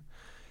Christian,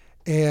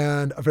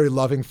 and a very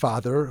loving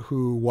father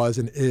who was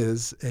and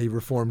is a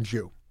Reformed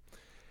Jew.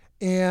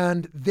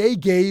 And they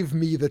gave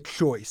me the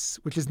choice,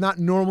 which is not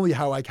normally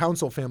how I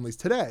counsel families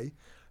today.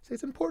 So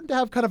it's important to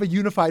have kind of a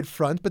unified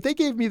front, but they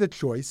gave me the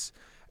choice.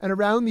 And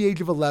around the age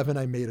of 11,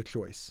 I made a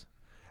choice.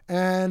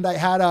 And I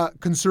had a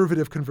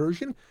conservative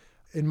conversion.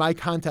 In my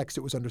context,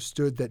 it was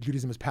understood that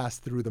Judaism is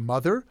passed through the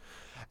mother.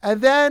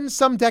 And then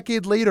some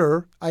decade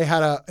later, I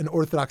had an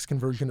Orthodox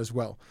conversion as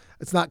well.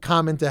 It's not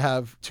common to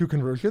have two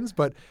conversions,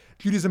 but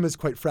Judaism is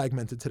quite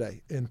fragmented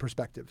today in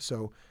perspective.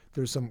 So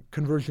there's some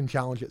conversion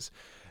challenges.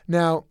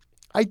 Now,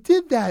 I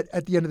did that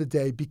at the end of the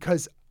day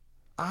because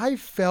I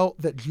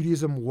felt that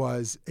Judaism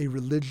was a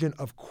religion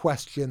of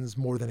questions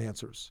more than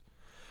answers.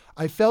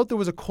 I felt there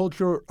was a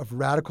culture of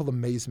radical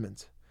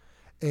amazement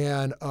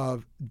and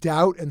of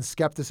doubt and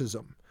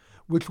skepticism,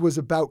 which was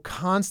about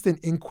constant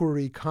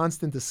inquiry,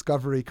 constant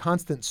discovery,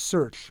 constant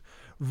search,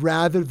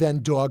 rather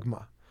than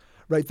dogma,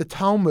 right? The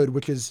Talmud,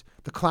 which is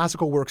the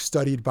classical work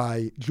studied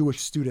by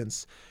Jewish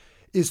students,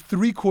 is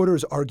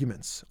 3/4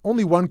 arguments,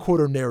 only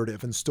 1/4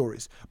 narrative and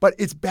stories. But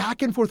it's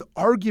back and forth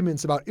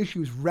arguments about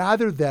issues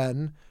rather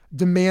than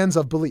demands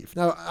of belief.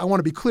 Now, I want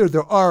to be clear,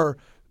 there are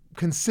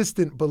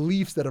consistent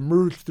beliefs that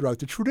emerge throughout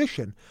the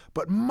tradition,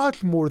 but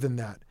much more than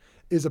that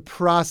is a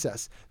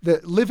process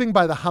that living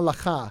by the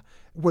halakha,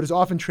 what is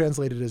often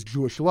translated as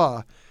Jewish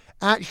law,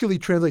 actually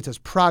translates as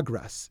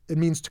progress. It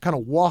means to kind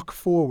of walk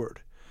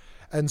forward.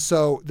 And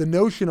so the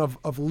notion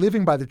of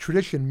living by the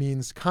tradition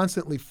means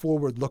constantly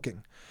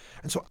forward-looking.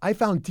 And so I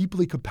found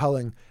deeply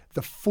compelling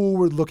the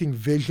forward-looking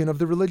vision of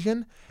the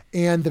religion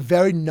and the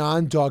very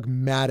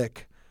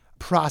non-dogmatic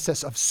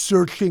process of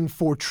searching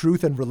for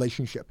truth and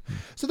relationship.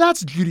 So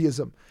that's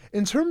Judaism.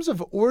 In terms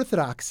of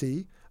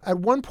orthodoxy, at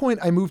one point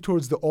I moved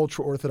towards the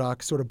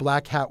ultra-Orthodox sort of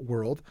black hat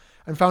world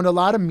and found a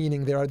lot of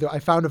meaning there. I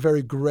found a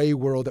very gray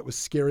world that was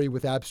scary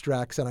with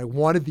abstracts, and I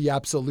wanted the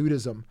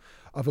absolutism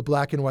of a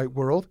black and white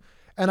world.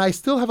 And I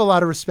still have a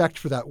lot of respect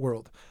for that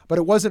world, but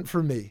it wasn't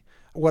for me.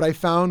 what I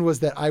found was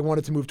that I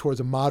wanted to move towards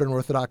a modern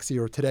orthodoxy,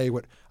 or today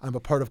what I'm a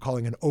part of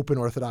calling an open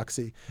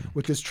orthodoxy,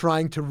 which is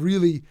trying to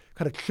really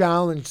kind of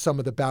challenge some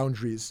of the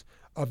boundaries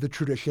of the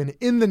tradition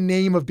in the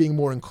name of being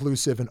more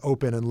inclusive and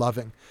open and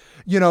loving.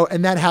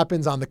 And that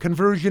happens on the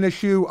conversion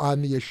issue,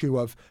 on the issue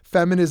of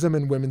feminism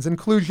and women's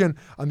inclusion,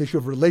 on the issue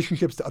of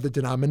relationships to other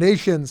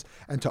denominations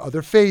and to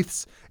other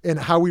faiths, and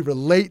how we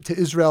relate to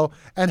Israel,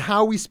 and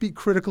how we speak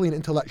critically and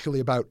intellectually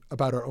about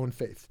our own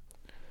faith.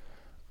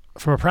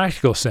 From a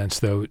practical sense,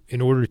 though,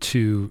 in order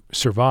to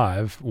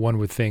survive, one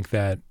would think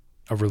that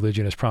a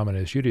religion as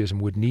prominent as Judaism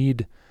would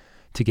need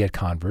to get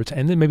converts.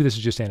 And then maybe this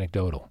is just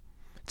anecdotal.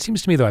 It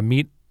seems to me, though, I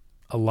meet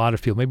a lot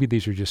of people, maybe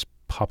these are just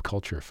pop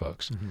culture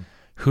folks,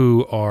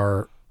 who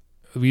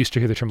we used to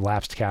hear the term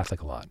lapsed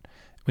Catholic a lot.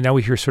 But now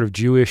we hear sort of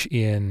Jewish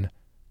in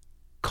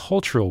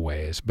cultural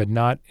ways, but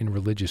not in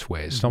religious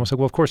ways. It's almost like,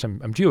 well, of course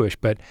I'm Jewish,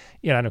 but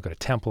I don't go to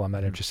temple. I'm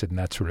not interested in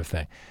that sort of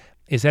thing.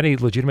 Is that a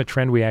legitimate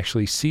trend we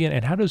actually see?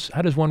 And how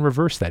does one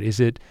reverse that?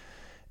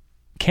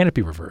 Can it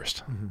be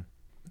reversed?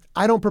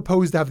 I don't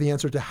propose to have the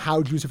answer to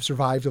how Jews have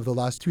survived over the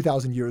last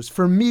 2,000 years.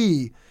 For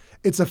me,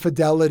 it's a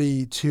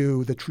fidelity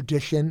to the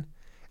tradition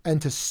and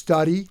to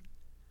study,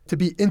 to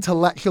be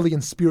intellectually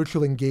and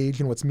spiritually engaged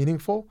in what's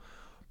meaningful.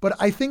 But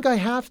I think I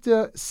have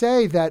to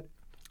say that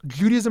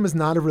Judaism is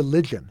not a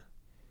religion.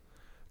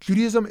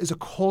 Judaism is a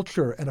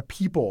culture and a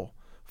people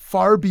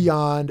far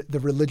beyond the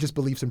religious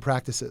beliefs and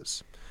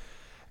practices.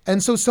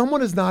 And so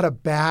someone is not a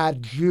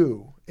bad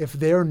Jew if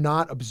they're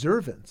not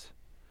observant,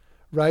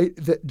 right?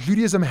 That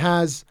Judaism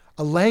has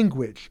a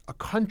language, a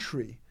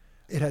country,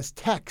 it has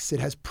texts, it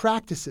has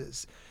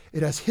practices,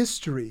 it has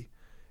history,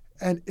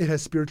 and it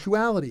has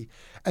spirituality.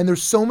 And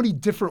there's so many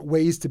different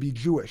ways to be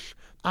Jewish.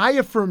 I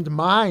affirmed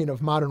mine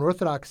of modern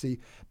Orthodoxy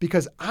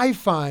because I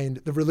find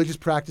the religious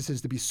practices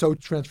to be so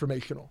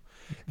transformational.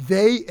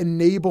 They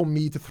enable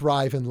me to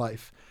thrive in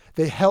life.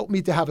 They help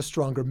me to have a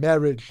stronger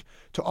marriage,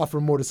 to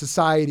offer more to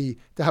society,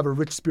 to have a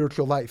rich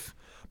spiritual life.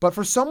 But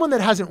for someone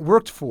that hasn't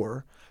worked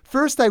for,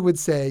 first I would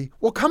say,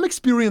 well, come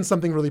experience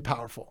something really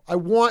powerful. I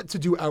want to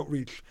do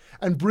outreach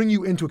and bring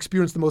you in to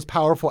experience the most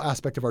powerful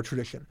aspect of our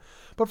tradition.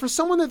 But for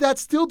someone that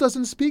still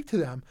doesn't speak to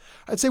them,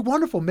 I'd say,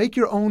 wonderful, make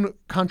your own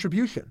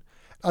contribution.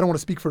 I don't want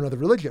to speak for another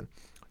religion.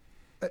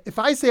 If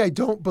I say I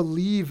don't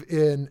believe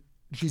in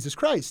Jesus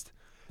Christ,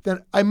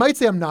 then I might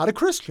say I'm not a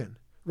Christian,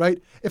 right?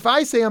 If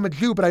I say I'm a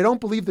Jew, but I don't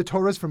believe the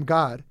Torah is from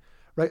God,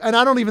 right? And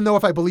I don't even know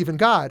if I believe in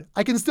God,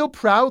 I can still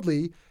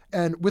proudly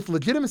and with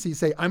legitimacy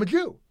say I'm a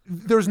Jew.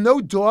 There's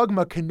no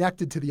dogma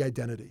connected to the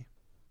identity.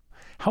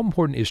 How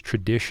important is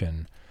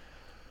tradition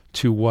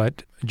to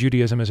what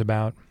Judaism is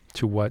about,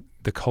 to what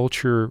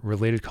the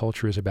related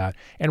culture is about?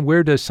 And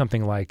where does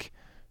something like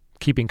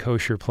keeping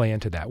kosher play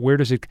into that?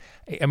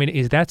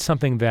 Is that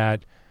something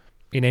that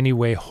in any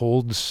way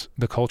holds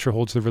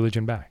the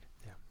religion back?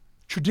 Yeah.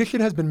 Tradition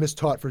has been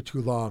mistaught for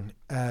too long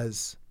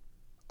as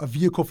a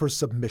vehicle for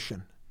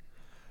submission.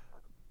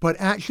 But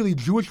actually,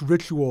 Jewish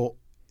ritual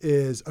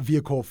is a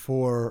vehicle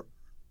for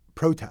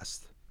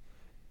protest.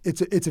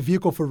 It's a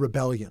vehicle for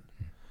rebellion.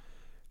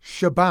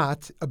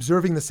 Shabbat,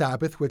 observing the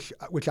Sabbath, which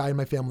I and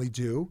my family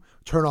do,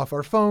 turn off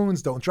our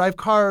phones, don't drive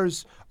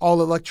cars,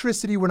 all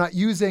electricity we're not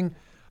using,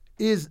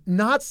 is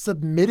not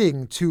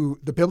submitting to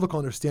the biblical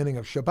understanding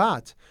of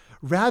Shabbat.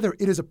 Rather,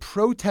 it is a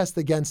protest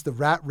against the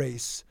rat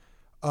race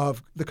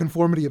of the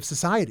conformity of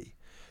society.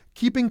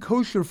 Keeping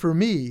kosher for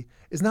me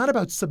is not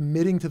about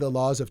submitting to the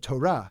laws of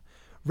Torah.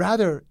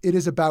 Rather, it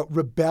is about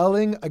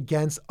rebelling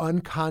against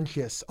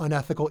unconscious,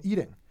 unethical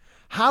eating.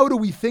 How do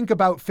we think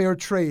about fair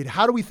trade?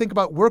 How do we think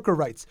about worker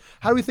rights?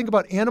 How do we think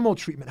about animal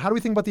treatment? How do we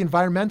think about the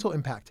environmental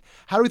impact?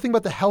 How do we think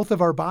about the health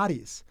of our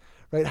bodies?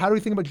 Right? How do we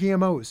think about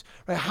GMOs?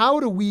 Right? How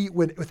do we,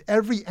 with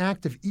every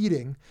act of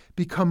eating,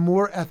 become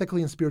more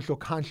ethically and spiritually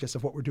conscious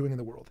of what we're doing in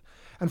the world?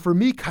 And for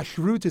me,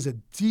 kashrut is a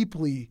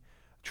deeply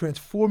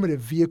transformative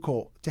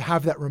vehicle to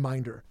have that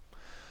reminder.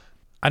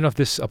 I don't know if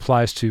this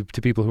applies to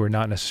people who are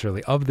not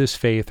necessarily of this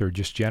faith or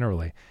just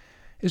generally.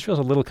 Israel's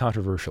a little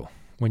controversial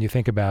when you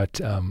think about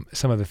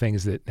some of the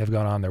things that have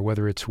gone on there,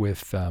 whether it's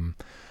with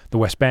the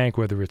West Bank,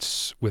 whether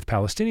it's with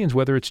Palestinians,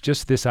 whether it's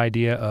just this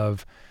idea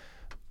of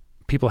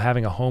people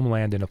having a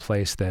homeland in a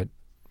place that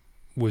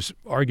was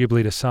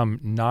arguably to some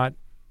not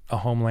a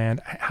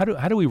homeland. How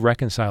do we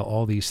reconcile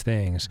all these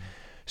things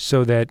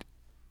so that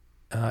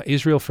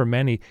Israel, for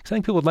many, because I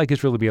think people would like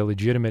Israel to be a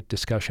legitimate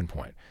discussion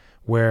point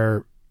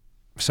where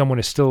someone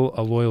is still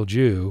a loyal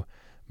Jew,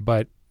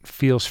 but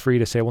feels free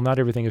to say, well, not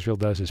everything Israel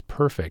does is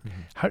perfect.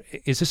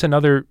 Is this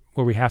another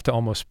where we have to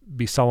almost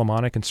be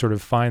Solomonic and sort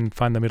of find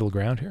the middle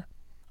ground here?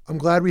 I'm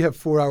glad we have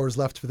 4 hours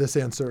left for this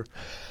answer.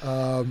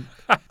 I'm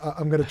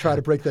going to try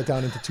to break that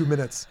down into 2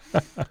 minutes.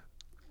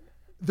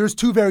 There's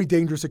two very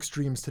dangerous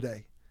extremes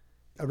today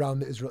around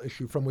the Israel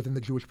issue from within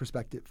the Jewish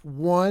perspective.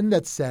 One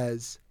that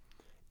says,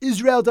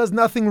 Israel does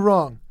nothing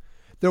wrong.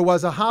 There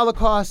was a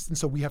Holocaust, and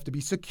so we have to be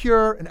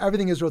secure, and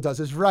everything Israel does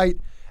is right,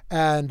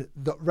 and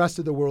the rest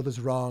of the world is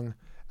wrong,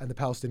 and the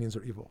Palestinians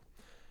are evil.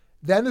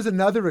 Then there's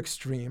another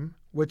extreme,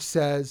 which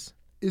says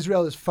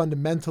Israel is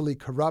fundamentally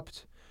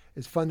corrupt.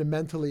 is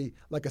fundamentally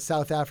like a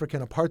South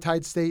African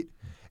apartheid state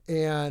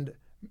and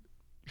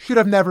should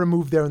have never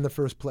moved there in the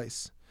first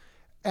place.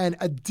 And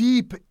a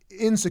deep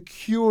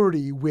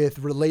insecurity with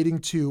relating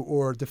to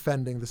or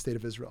defending the state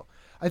of Israel.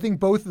 I think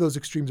both of those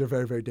extremes are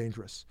very, very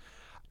dangerous.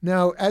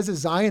 Now, as a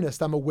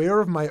Zionist, I'm aware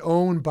of my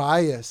own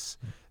bias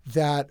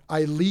that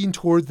I lean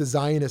toward the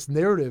Zionist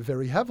narrative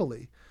very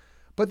heavily.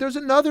 But there's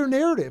another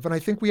narrative, and I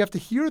think we have to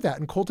hear that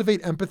and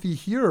cultivate empathy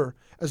here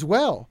as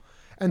well,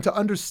 and to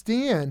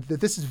understand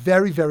that this is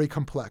very, very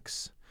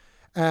complex.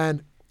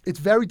 And it's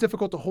very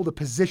difficult to hold a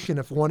position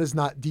if one is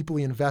not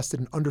deeply invested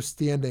in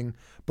understanding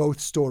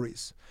both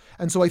stories.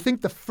 And so I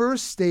think the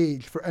first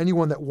stage for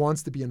anyone that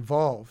wants to be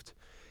involved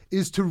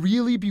is to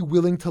really be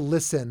willing to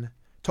listen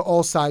to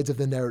all sides of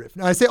the narrative.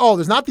 Now I say,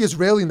 there's not the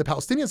Israeli and the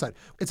Palestinian side.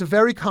 It's a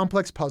very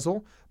complex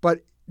puzzle,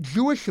 but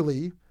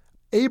Jewishly,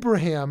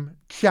 Abraham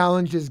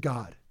challenges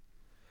God.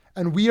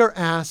 And we are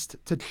asked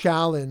to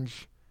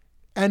challenge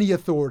any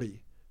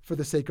authority for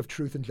the sake of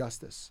truth and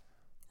justice.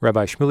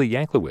 Rabbi Shmuley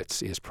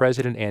Yanklowitz is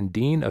president and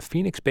dean of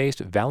Phoenix-based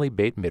Valley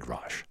Beit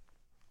Midrash.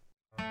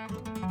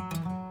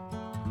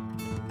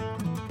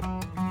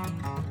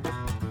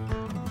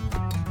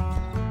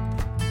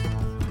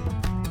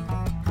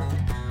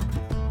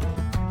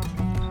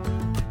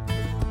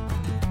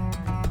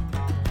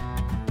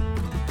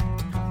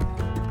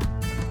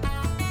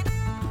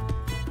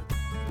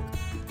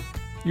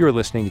 You're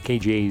listening to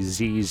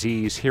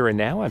KJZZ's Here and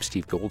Now. I'm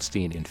Steve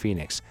Goldstein in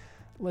Phoenix.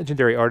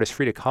 Legendary artist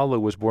Frida Kahlo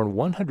was born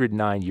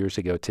 109 years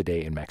ago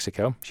today in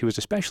Mexico. She was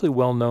especially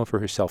well known for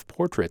her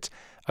self-portraits.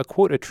 A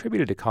quote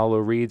attributed to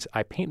Kahlo reads,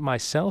 "I paint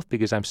myself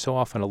because I'm so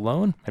often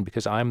alone and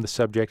because I'm the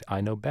subject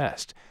I know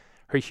best."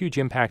 Her huge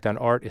impact on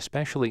art,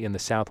 especially in the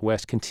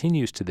Southwest,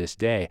 continues to this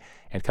day.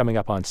 And coming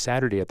up on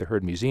Saturday at the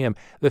Heard Museum,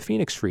 the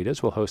Phoenix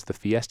Fridas will host the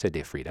Fiesta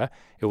de Frida.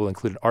 It will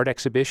include an art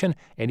exhibition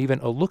and even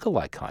a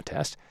look-alike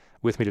contest.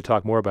 With me to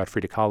talk more about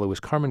Frida Kahlo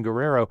is Carmen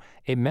Guerrero,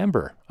 a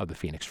member of the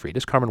Phoenix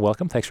Fridas. Carmen,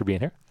 welcome. Thanks for being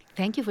here.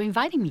 Thank you for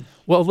inviting me.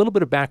 Well, a little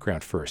bit of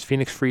background first.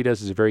 Phoenix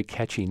Fridas is a very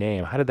catchy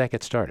name. How did that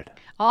get started?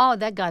 Oh,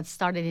 that got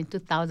started in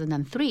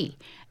 2003.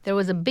 There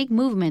was a big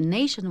movement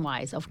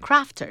nationwide of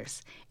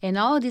crafters, and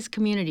all these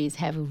communities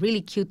have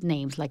really cute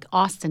names. Like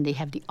Austin, they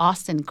have the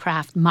Austin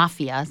Craft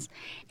Mafias,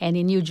 and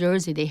in New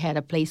Jersey, they had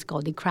a place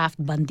called the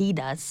Craft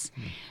Bandidas.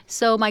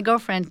 So my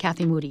girlfriend,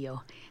 Kathy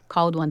Murillo,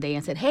 called one day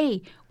and said,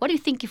 "Hey, what do you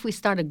think if we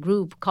start a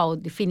group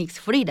called the Phoenix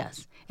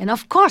Fridas?" And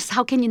of course,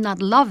 how can you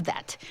not love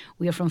that?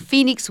 We are from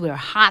Phoenix, we are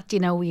hot,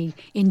 we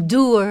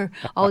endure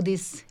all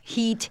this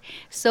heat.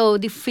 So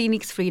the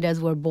Phoenix Fridas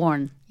were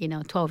born,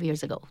 12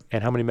 years ago.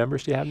 And how many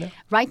members do you have now?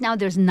 Right now,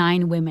 there's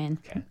 9 women,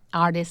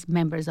 artists,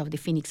 members of the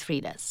Phoenix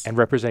Fridas. And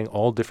representing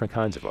all different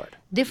kinds of art.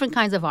 Different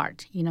kinds of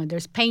art.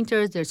 There's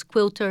painters, there's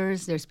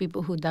quilters, there's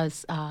people who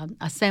does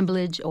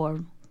assemblage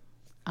or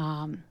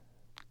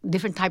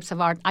different types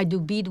of art. I do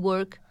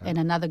beadwork, and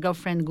another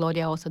girlfriend,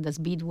 Gloria, also does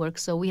beadwork.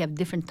 So we have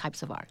different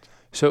types of art.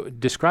 So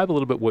describe a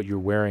little bit what you're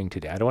wearing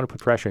today. I don't want to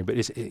put pressure on you,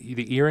 but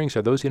the earrings,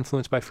 are those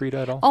influenced by Frida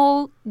at all?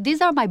 Oh,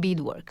 these are my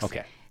beadworks.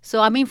 Okay.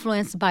 So I'm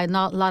influenced by a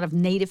lot of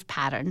native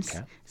patterns.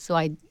 Okay.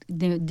 So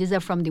these are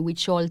from the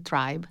Huichol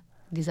tribe.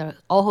 These are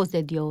ojos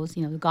de Dios,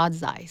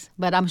 God's eyes.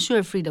 But I'm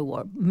sure Frida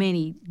wore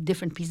many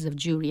different pieces of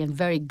jewelry and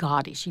very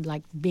gaudy. She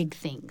liked big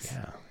things.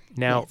 Yeah.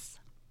 Now,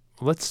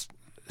 let's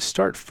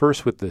start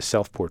first with the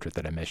self-portrait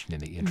that I mentioned in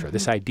the intro.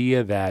 This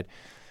idea that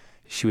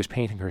she was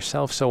painting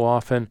herself so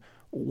often.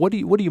 What do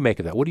you make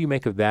of that? What do you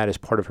make of that as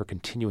part of her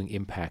continuing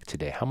impact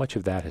today? How much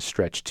of that has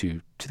stretched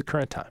to the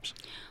current times?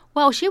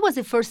 Well, she was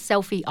the first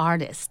selfie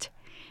artist.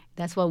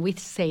 That's what we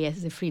say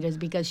as the Fridas,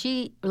 because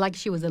she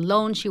was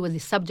alone. She was the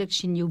subject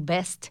she knew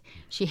best.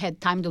 She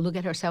had time to look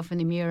at herself in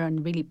the mirror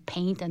and really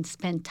paint and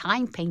spend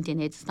time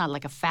painting it. It's not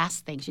like a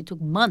fast thing. She took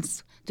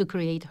months to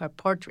create her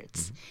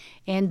portraits.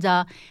 And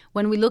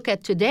when we look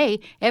at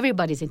today,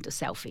 everybody's into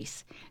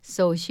selfies.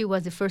 So she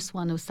was the first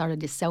one who started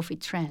the selfie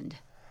trend.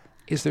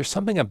 Is there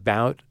something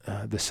about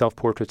the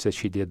self-portraits that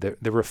she did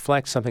that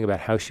reflects something about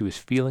how she was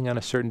feeling on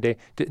a certain day?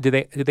 Do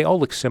they all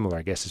look similar,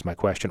 I guess is my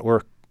question,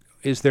 or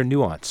is there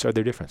nuance? Are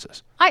there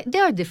differences?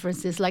 There are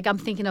differences. Like I'm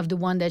thinking of the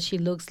one that she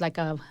looks like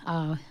a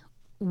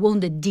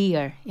wounded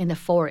deer in the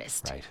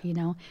forest,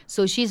 right.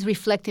 So she's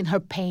reflecting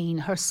her pain,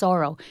 her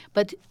sorrow,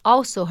 but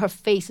also her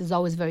face is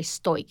always very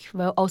stoic,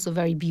 also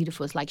very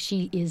beautiful. It's like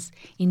she is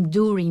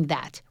enduring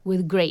that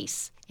with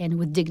grace and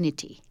with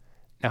dignity.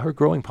 Now, her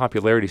growing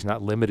popularity is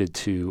not limited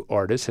to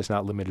artists. It's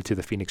not limited to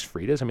the Phoenix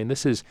Fridas. I mean,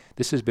 this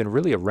has been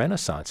really a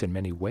renaissance in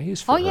many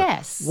ways for her.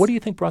 Yes. What do you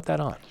think brought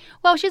that on?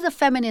 Well, she's a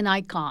feminine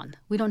icon.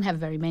 We don't have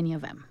very many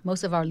of them.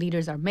 Most of our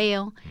leaders are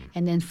male,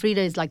 and then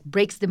Frida is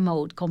breaks the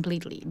mold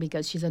completely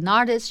because she's an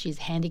artist. She's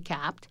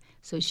handicapped,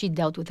 so she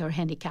dealt with her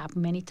handicap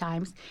many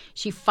times.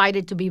 She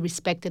fought to be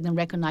respected and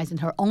recognized in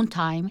her own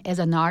time as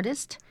an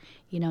artist.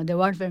 There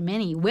weren't very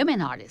many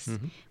women artists.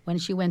 When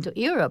she went to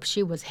Europe,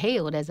 she was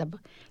hailed as a,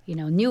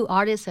 new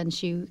artist, and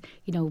she,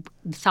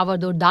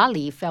 Salvador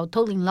Dali fell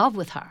totally in love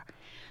with her.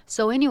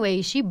 So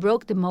anyway, she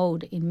broke the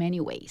mold in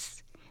many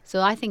ways.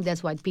 So I think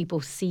that's why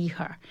people see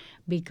her.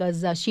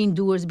 because she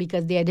endures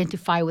because they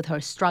identify with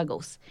her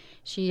struggles.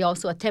 She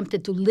also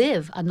attempted to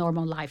live a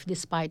normal life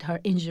despite her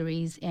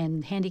injuries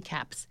and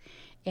handicaps.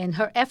 And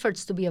her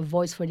efforts to be a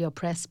voice for the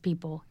oppressed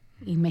people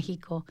in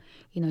Mexico,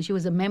 she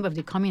was a member of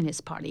the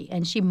Communist Party,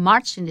 and she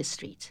marched in the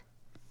streets.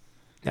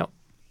 Now,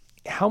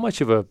 how much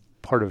of a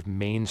part of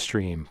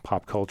mainstream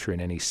pop culture in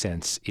any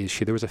sense is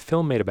she? There was a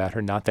film made about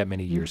her not that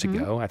many years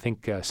ago. I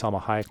think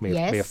Salma Hayek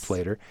may have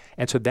played her.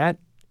 And so that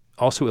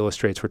also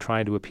illustrates we're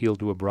trying to appeal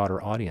to a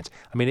broader audience.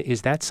 I mean,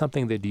 is that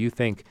something that, do you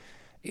think,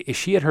 is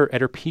she at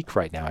her peak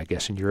right now, I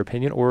guess, in your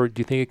opinion, or do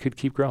you think it could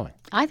keep growing?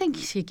 I think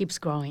she keeps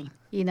growing.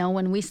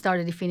 When we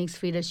started the Phoenix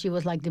Frida, she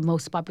was like the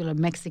most popular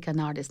Mexican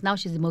artist. Now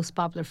she's the most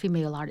popular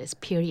female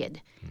artist,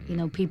 period.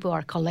 People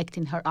are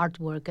collecting her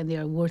artwork, and they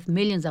are worth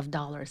millions of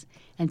dollars.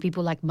 And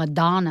people like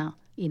Madonna,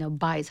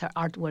 buys her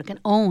artwork and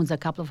owns a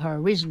couple of her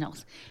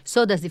originals.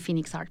 So does the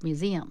Phoenix Art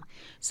Museum.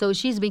 So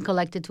she's been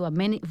collected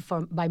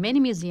by many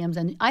museums,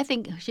 and I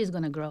think she's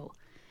going to grow.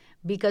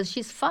 Because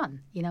she's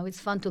fun. It's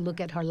fun to look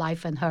at her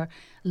life and her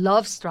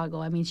love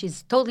struggle. I mean,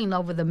 she's totally in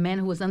love with a man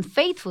who was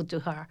unfaithful to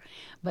her,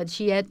 but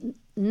she had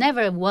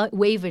never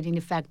wavered in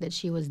the fact that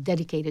she was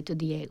dedicated to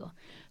Diego.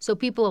 So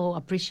people will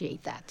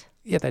appreciate that.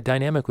 Yeah, that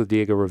dynamic with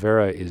Diego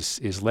Rivera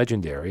is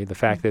legendary. The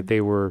fact that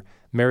they were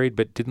married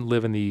but didn't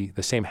live in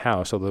the same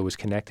house, although it was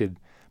connected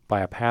by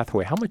a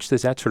pathway. How much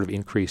does that sort of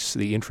increase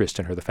the interest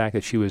in her, the fact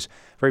that she was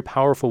a very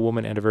powerful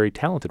woman and a very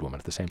talented woman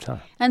at the same time?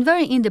 And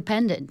very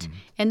independent.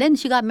 And then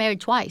she got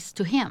married twice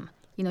to him.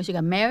 She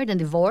got married and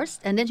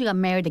divorced, and then she got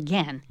married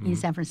again in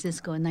San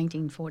Francisco in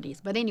 1940s.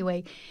 But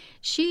anyway,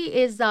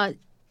 she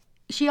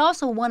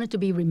also wanted to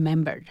be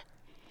remembered.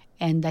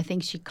 And I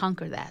think she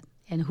conquered that.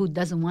 And who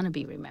doesn't want to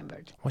be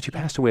remembered? Well, she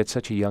passed away at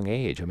such a young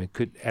age. I mean,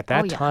 at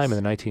that time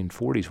in the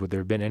 1940s, would there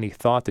have been any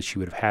thought that she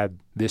would have had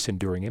this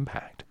enduring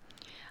impact?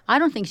 I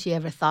don't think she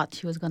ever thought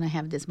she was going to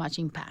have this much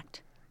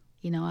impact.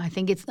 I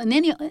think it's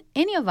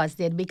any of us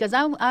did, because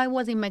I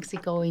was in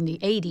Mexico in the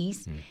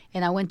 80s,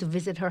 and I went to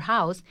visit her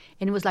house,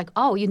 and it was like,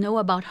 oh, you know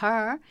about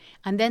her?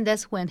 And then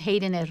that's when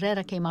Hayden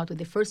Herrera came out with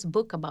the first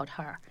book about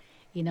her,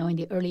 in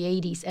the early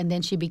 80s, and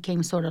then she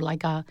became sort of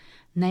like a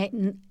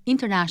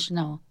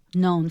international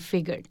known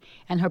figure,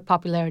 and her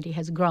popularity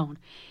has grown.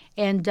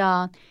 And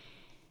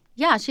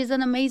she's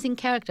an amazing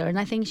character, and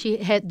I think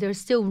there's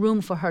still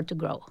room for her to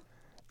grow.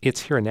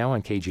 It's Here and Now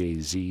on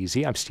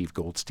KJZZ. I'm Steve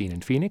Goldstein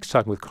in Phoenix,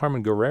 talking with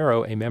Carmen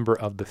Guerrero, a member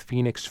of the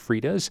Phoenix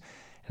Fridas.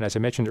 And as I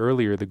mentioned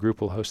earlier, the group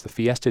will host the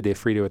Fiesta de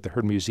Frida at the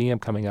Heard Museum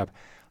coming up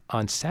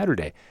on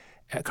Saturday.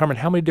 Carmen,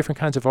 how many different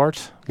kinds of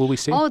art will we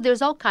see? Oh,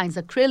 there's all kinds.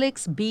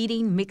 Acrylics,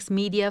 beading, mixed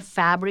media,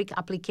 fabric,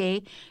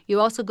 applique.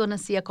 You're also going to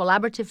see a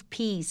collaborative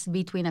piece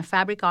between a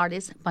fabric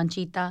artist,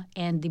 Panchita,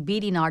 and the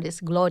beading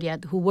artist, Gloria,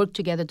 who worked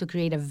together to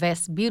create a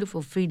vest,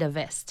 beautiful Frida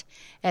vest,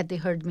 at the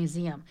Heard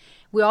Museum.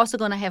 We're also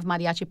going to have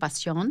Mariachi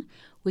Pasión,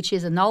 which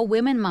is an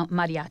all-women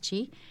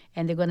mariachi,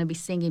 and they're going to be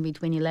singing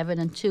between 11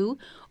 and 2.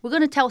 We're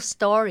going to tell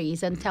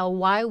stories and tell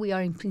why we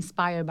are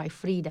inspired by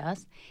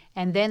Fridas.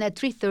 And then at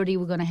 3:30,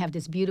 we're going to have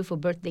this beautiful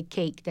birthday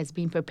cake that's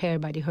being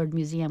prepared by the Heard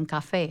Museum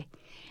Cafe.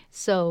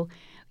 So,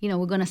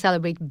 we're going to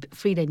celebrate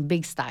Frida in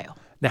big style.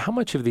 Now, how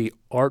much of the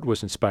art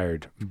was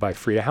inspired by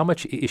Frida? How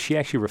much is she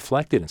actually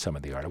reflected in some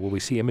of the art? Will we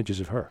see images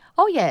of her?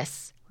 Oh,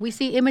 yes. We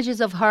see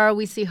images of her.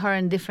 We see her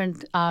in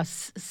different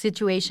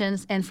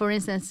situations. And for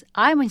instance,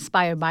 I'm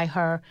inspired by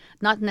her,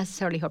 not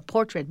necessarily her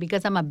portrait,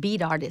 because I'm a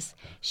bead artist.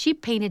 She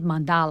painted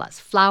mandalas,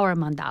 flower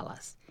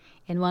mandalas.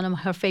 And one of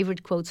her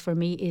favorite quotes for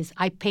me is,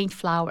 I paint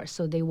flowers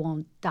so they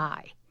won't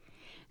die.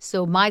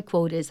 So my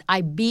quote is,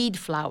 I bead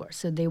flowers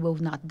so they will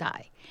not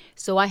die.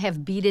 So I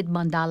have beaded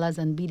mandalas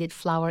and beaded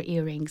flower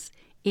earrings.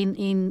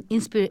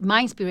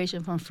 My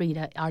inspiration from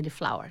Frida are the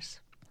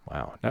flowers.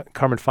 Wow. Now,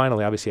 Carmen,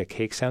 finally, obviously a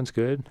cake sounds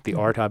good. The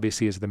art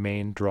obviously is the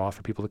main draw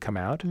for people to come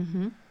out.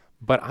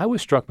 But I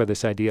was struck by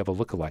this idea of a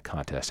lookalike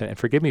contest. And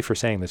forgive me for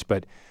saying this,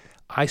 but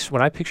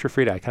when I picture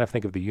Frida, I kind of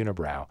think of the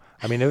unibrow.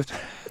 I mean,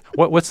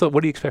 what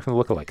do you expect from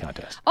the lookalike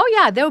contest? Oh,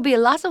 yeah. There will be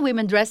lots of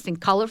women dressed in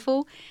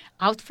colorful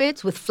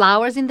outfits with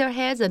flowers in their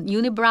heads and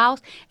unibrows.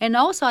 And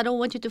also, I don't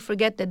want you to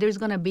forget that there's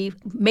going to be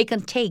make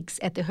and takes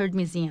at the Heard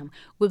Museum.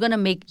 We're going to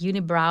make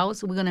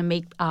unibrows. We're going to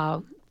make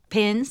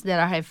pins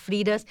that have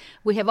Fridas.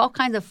 We have all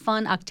kinds of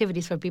fun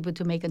activities for people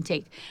to make and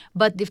take.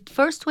 But the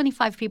first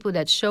 25 people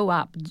that show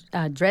up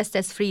dressed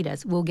as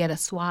Fridas will get a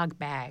swag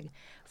bag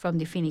from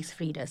the Phoenix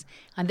Fridas.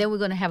 And then we're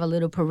going to have a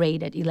little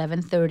parade at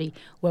 11:30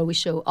 where we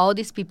show all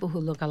these people who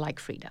look alike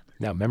Frida.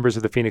 Now, members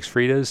of the Phoenix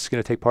Fridas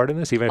going to take part in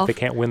this, even if they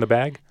can't win the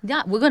bag?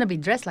 Yeah, we're going to be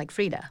dressed like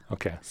Frida.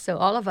 Okay. So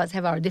all of us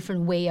have our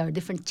different way, our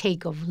different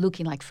take of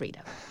looking like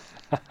Frida.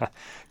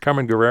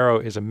 Carmen Guerrero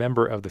is a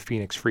member of the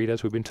Phoenix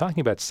Fridas. We've been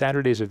talking about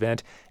Saturday's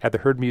event at the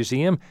Heard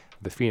Museum.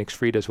 The Phoenix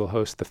Fridas will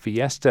host the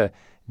Fiesta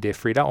de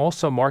Frida,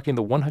 also marking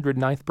the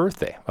 109th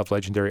birthday of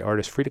legendary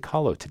artist Frida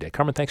Kahlo today.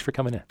 Carmen, thanks for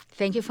coming in.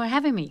 Thank you for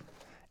having me.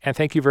 And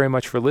thank you very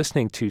much for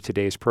listening to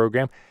today's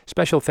program.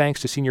 Special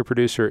thanks to senior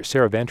producer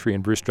Sarah Ventry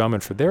and Bruce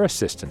Drummond for their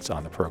assistance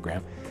on the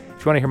program.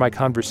 If you want to hear my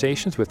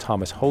conversations with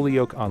Thomas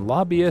Holyoke on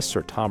lobbyists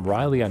or Tom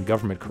Riley on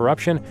government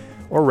corruption,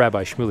 or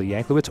Rabbi Shmuley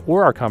Yanklowitz,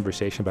 or our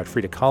conversation about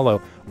Frida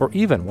Kahlo, or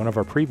even one of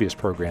our previous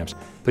programs,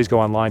 please go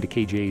online to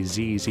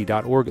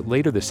KJZZ.org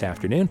later this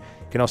afternoon.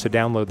 You can also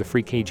download the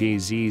free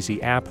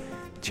KJZZ app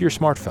to your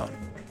smartphone.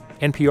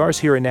 NPR's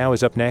Here and Now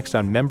is up next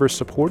on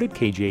member-supported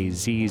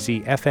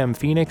KJZZ FM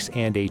Phoenix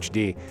and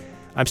HD.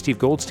 I'm Steve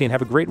Goldstein.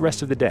 Have a great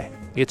rest of the day.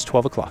 It's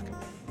 12 o'clock.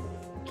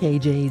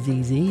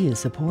 KJZZ is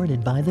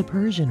supported by the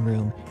Persian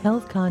Room,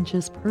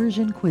 health-conscious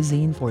Persian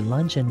cuisine for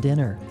lunch and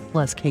dinner,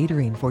 plus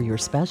catering for your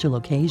special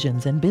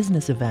occasions and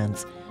business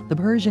events. The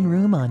Persian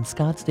Room on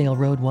Scottsdale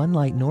Road 1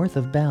 Light north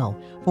of Bell,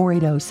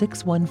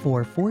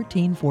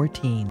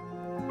 480-614-1414.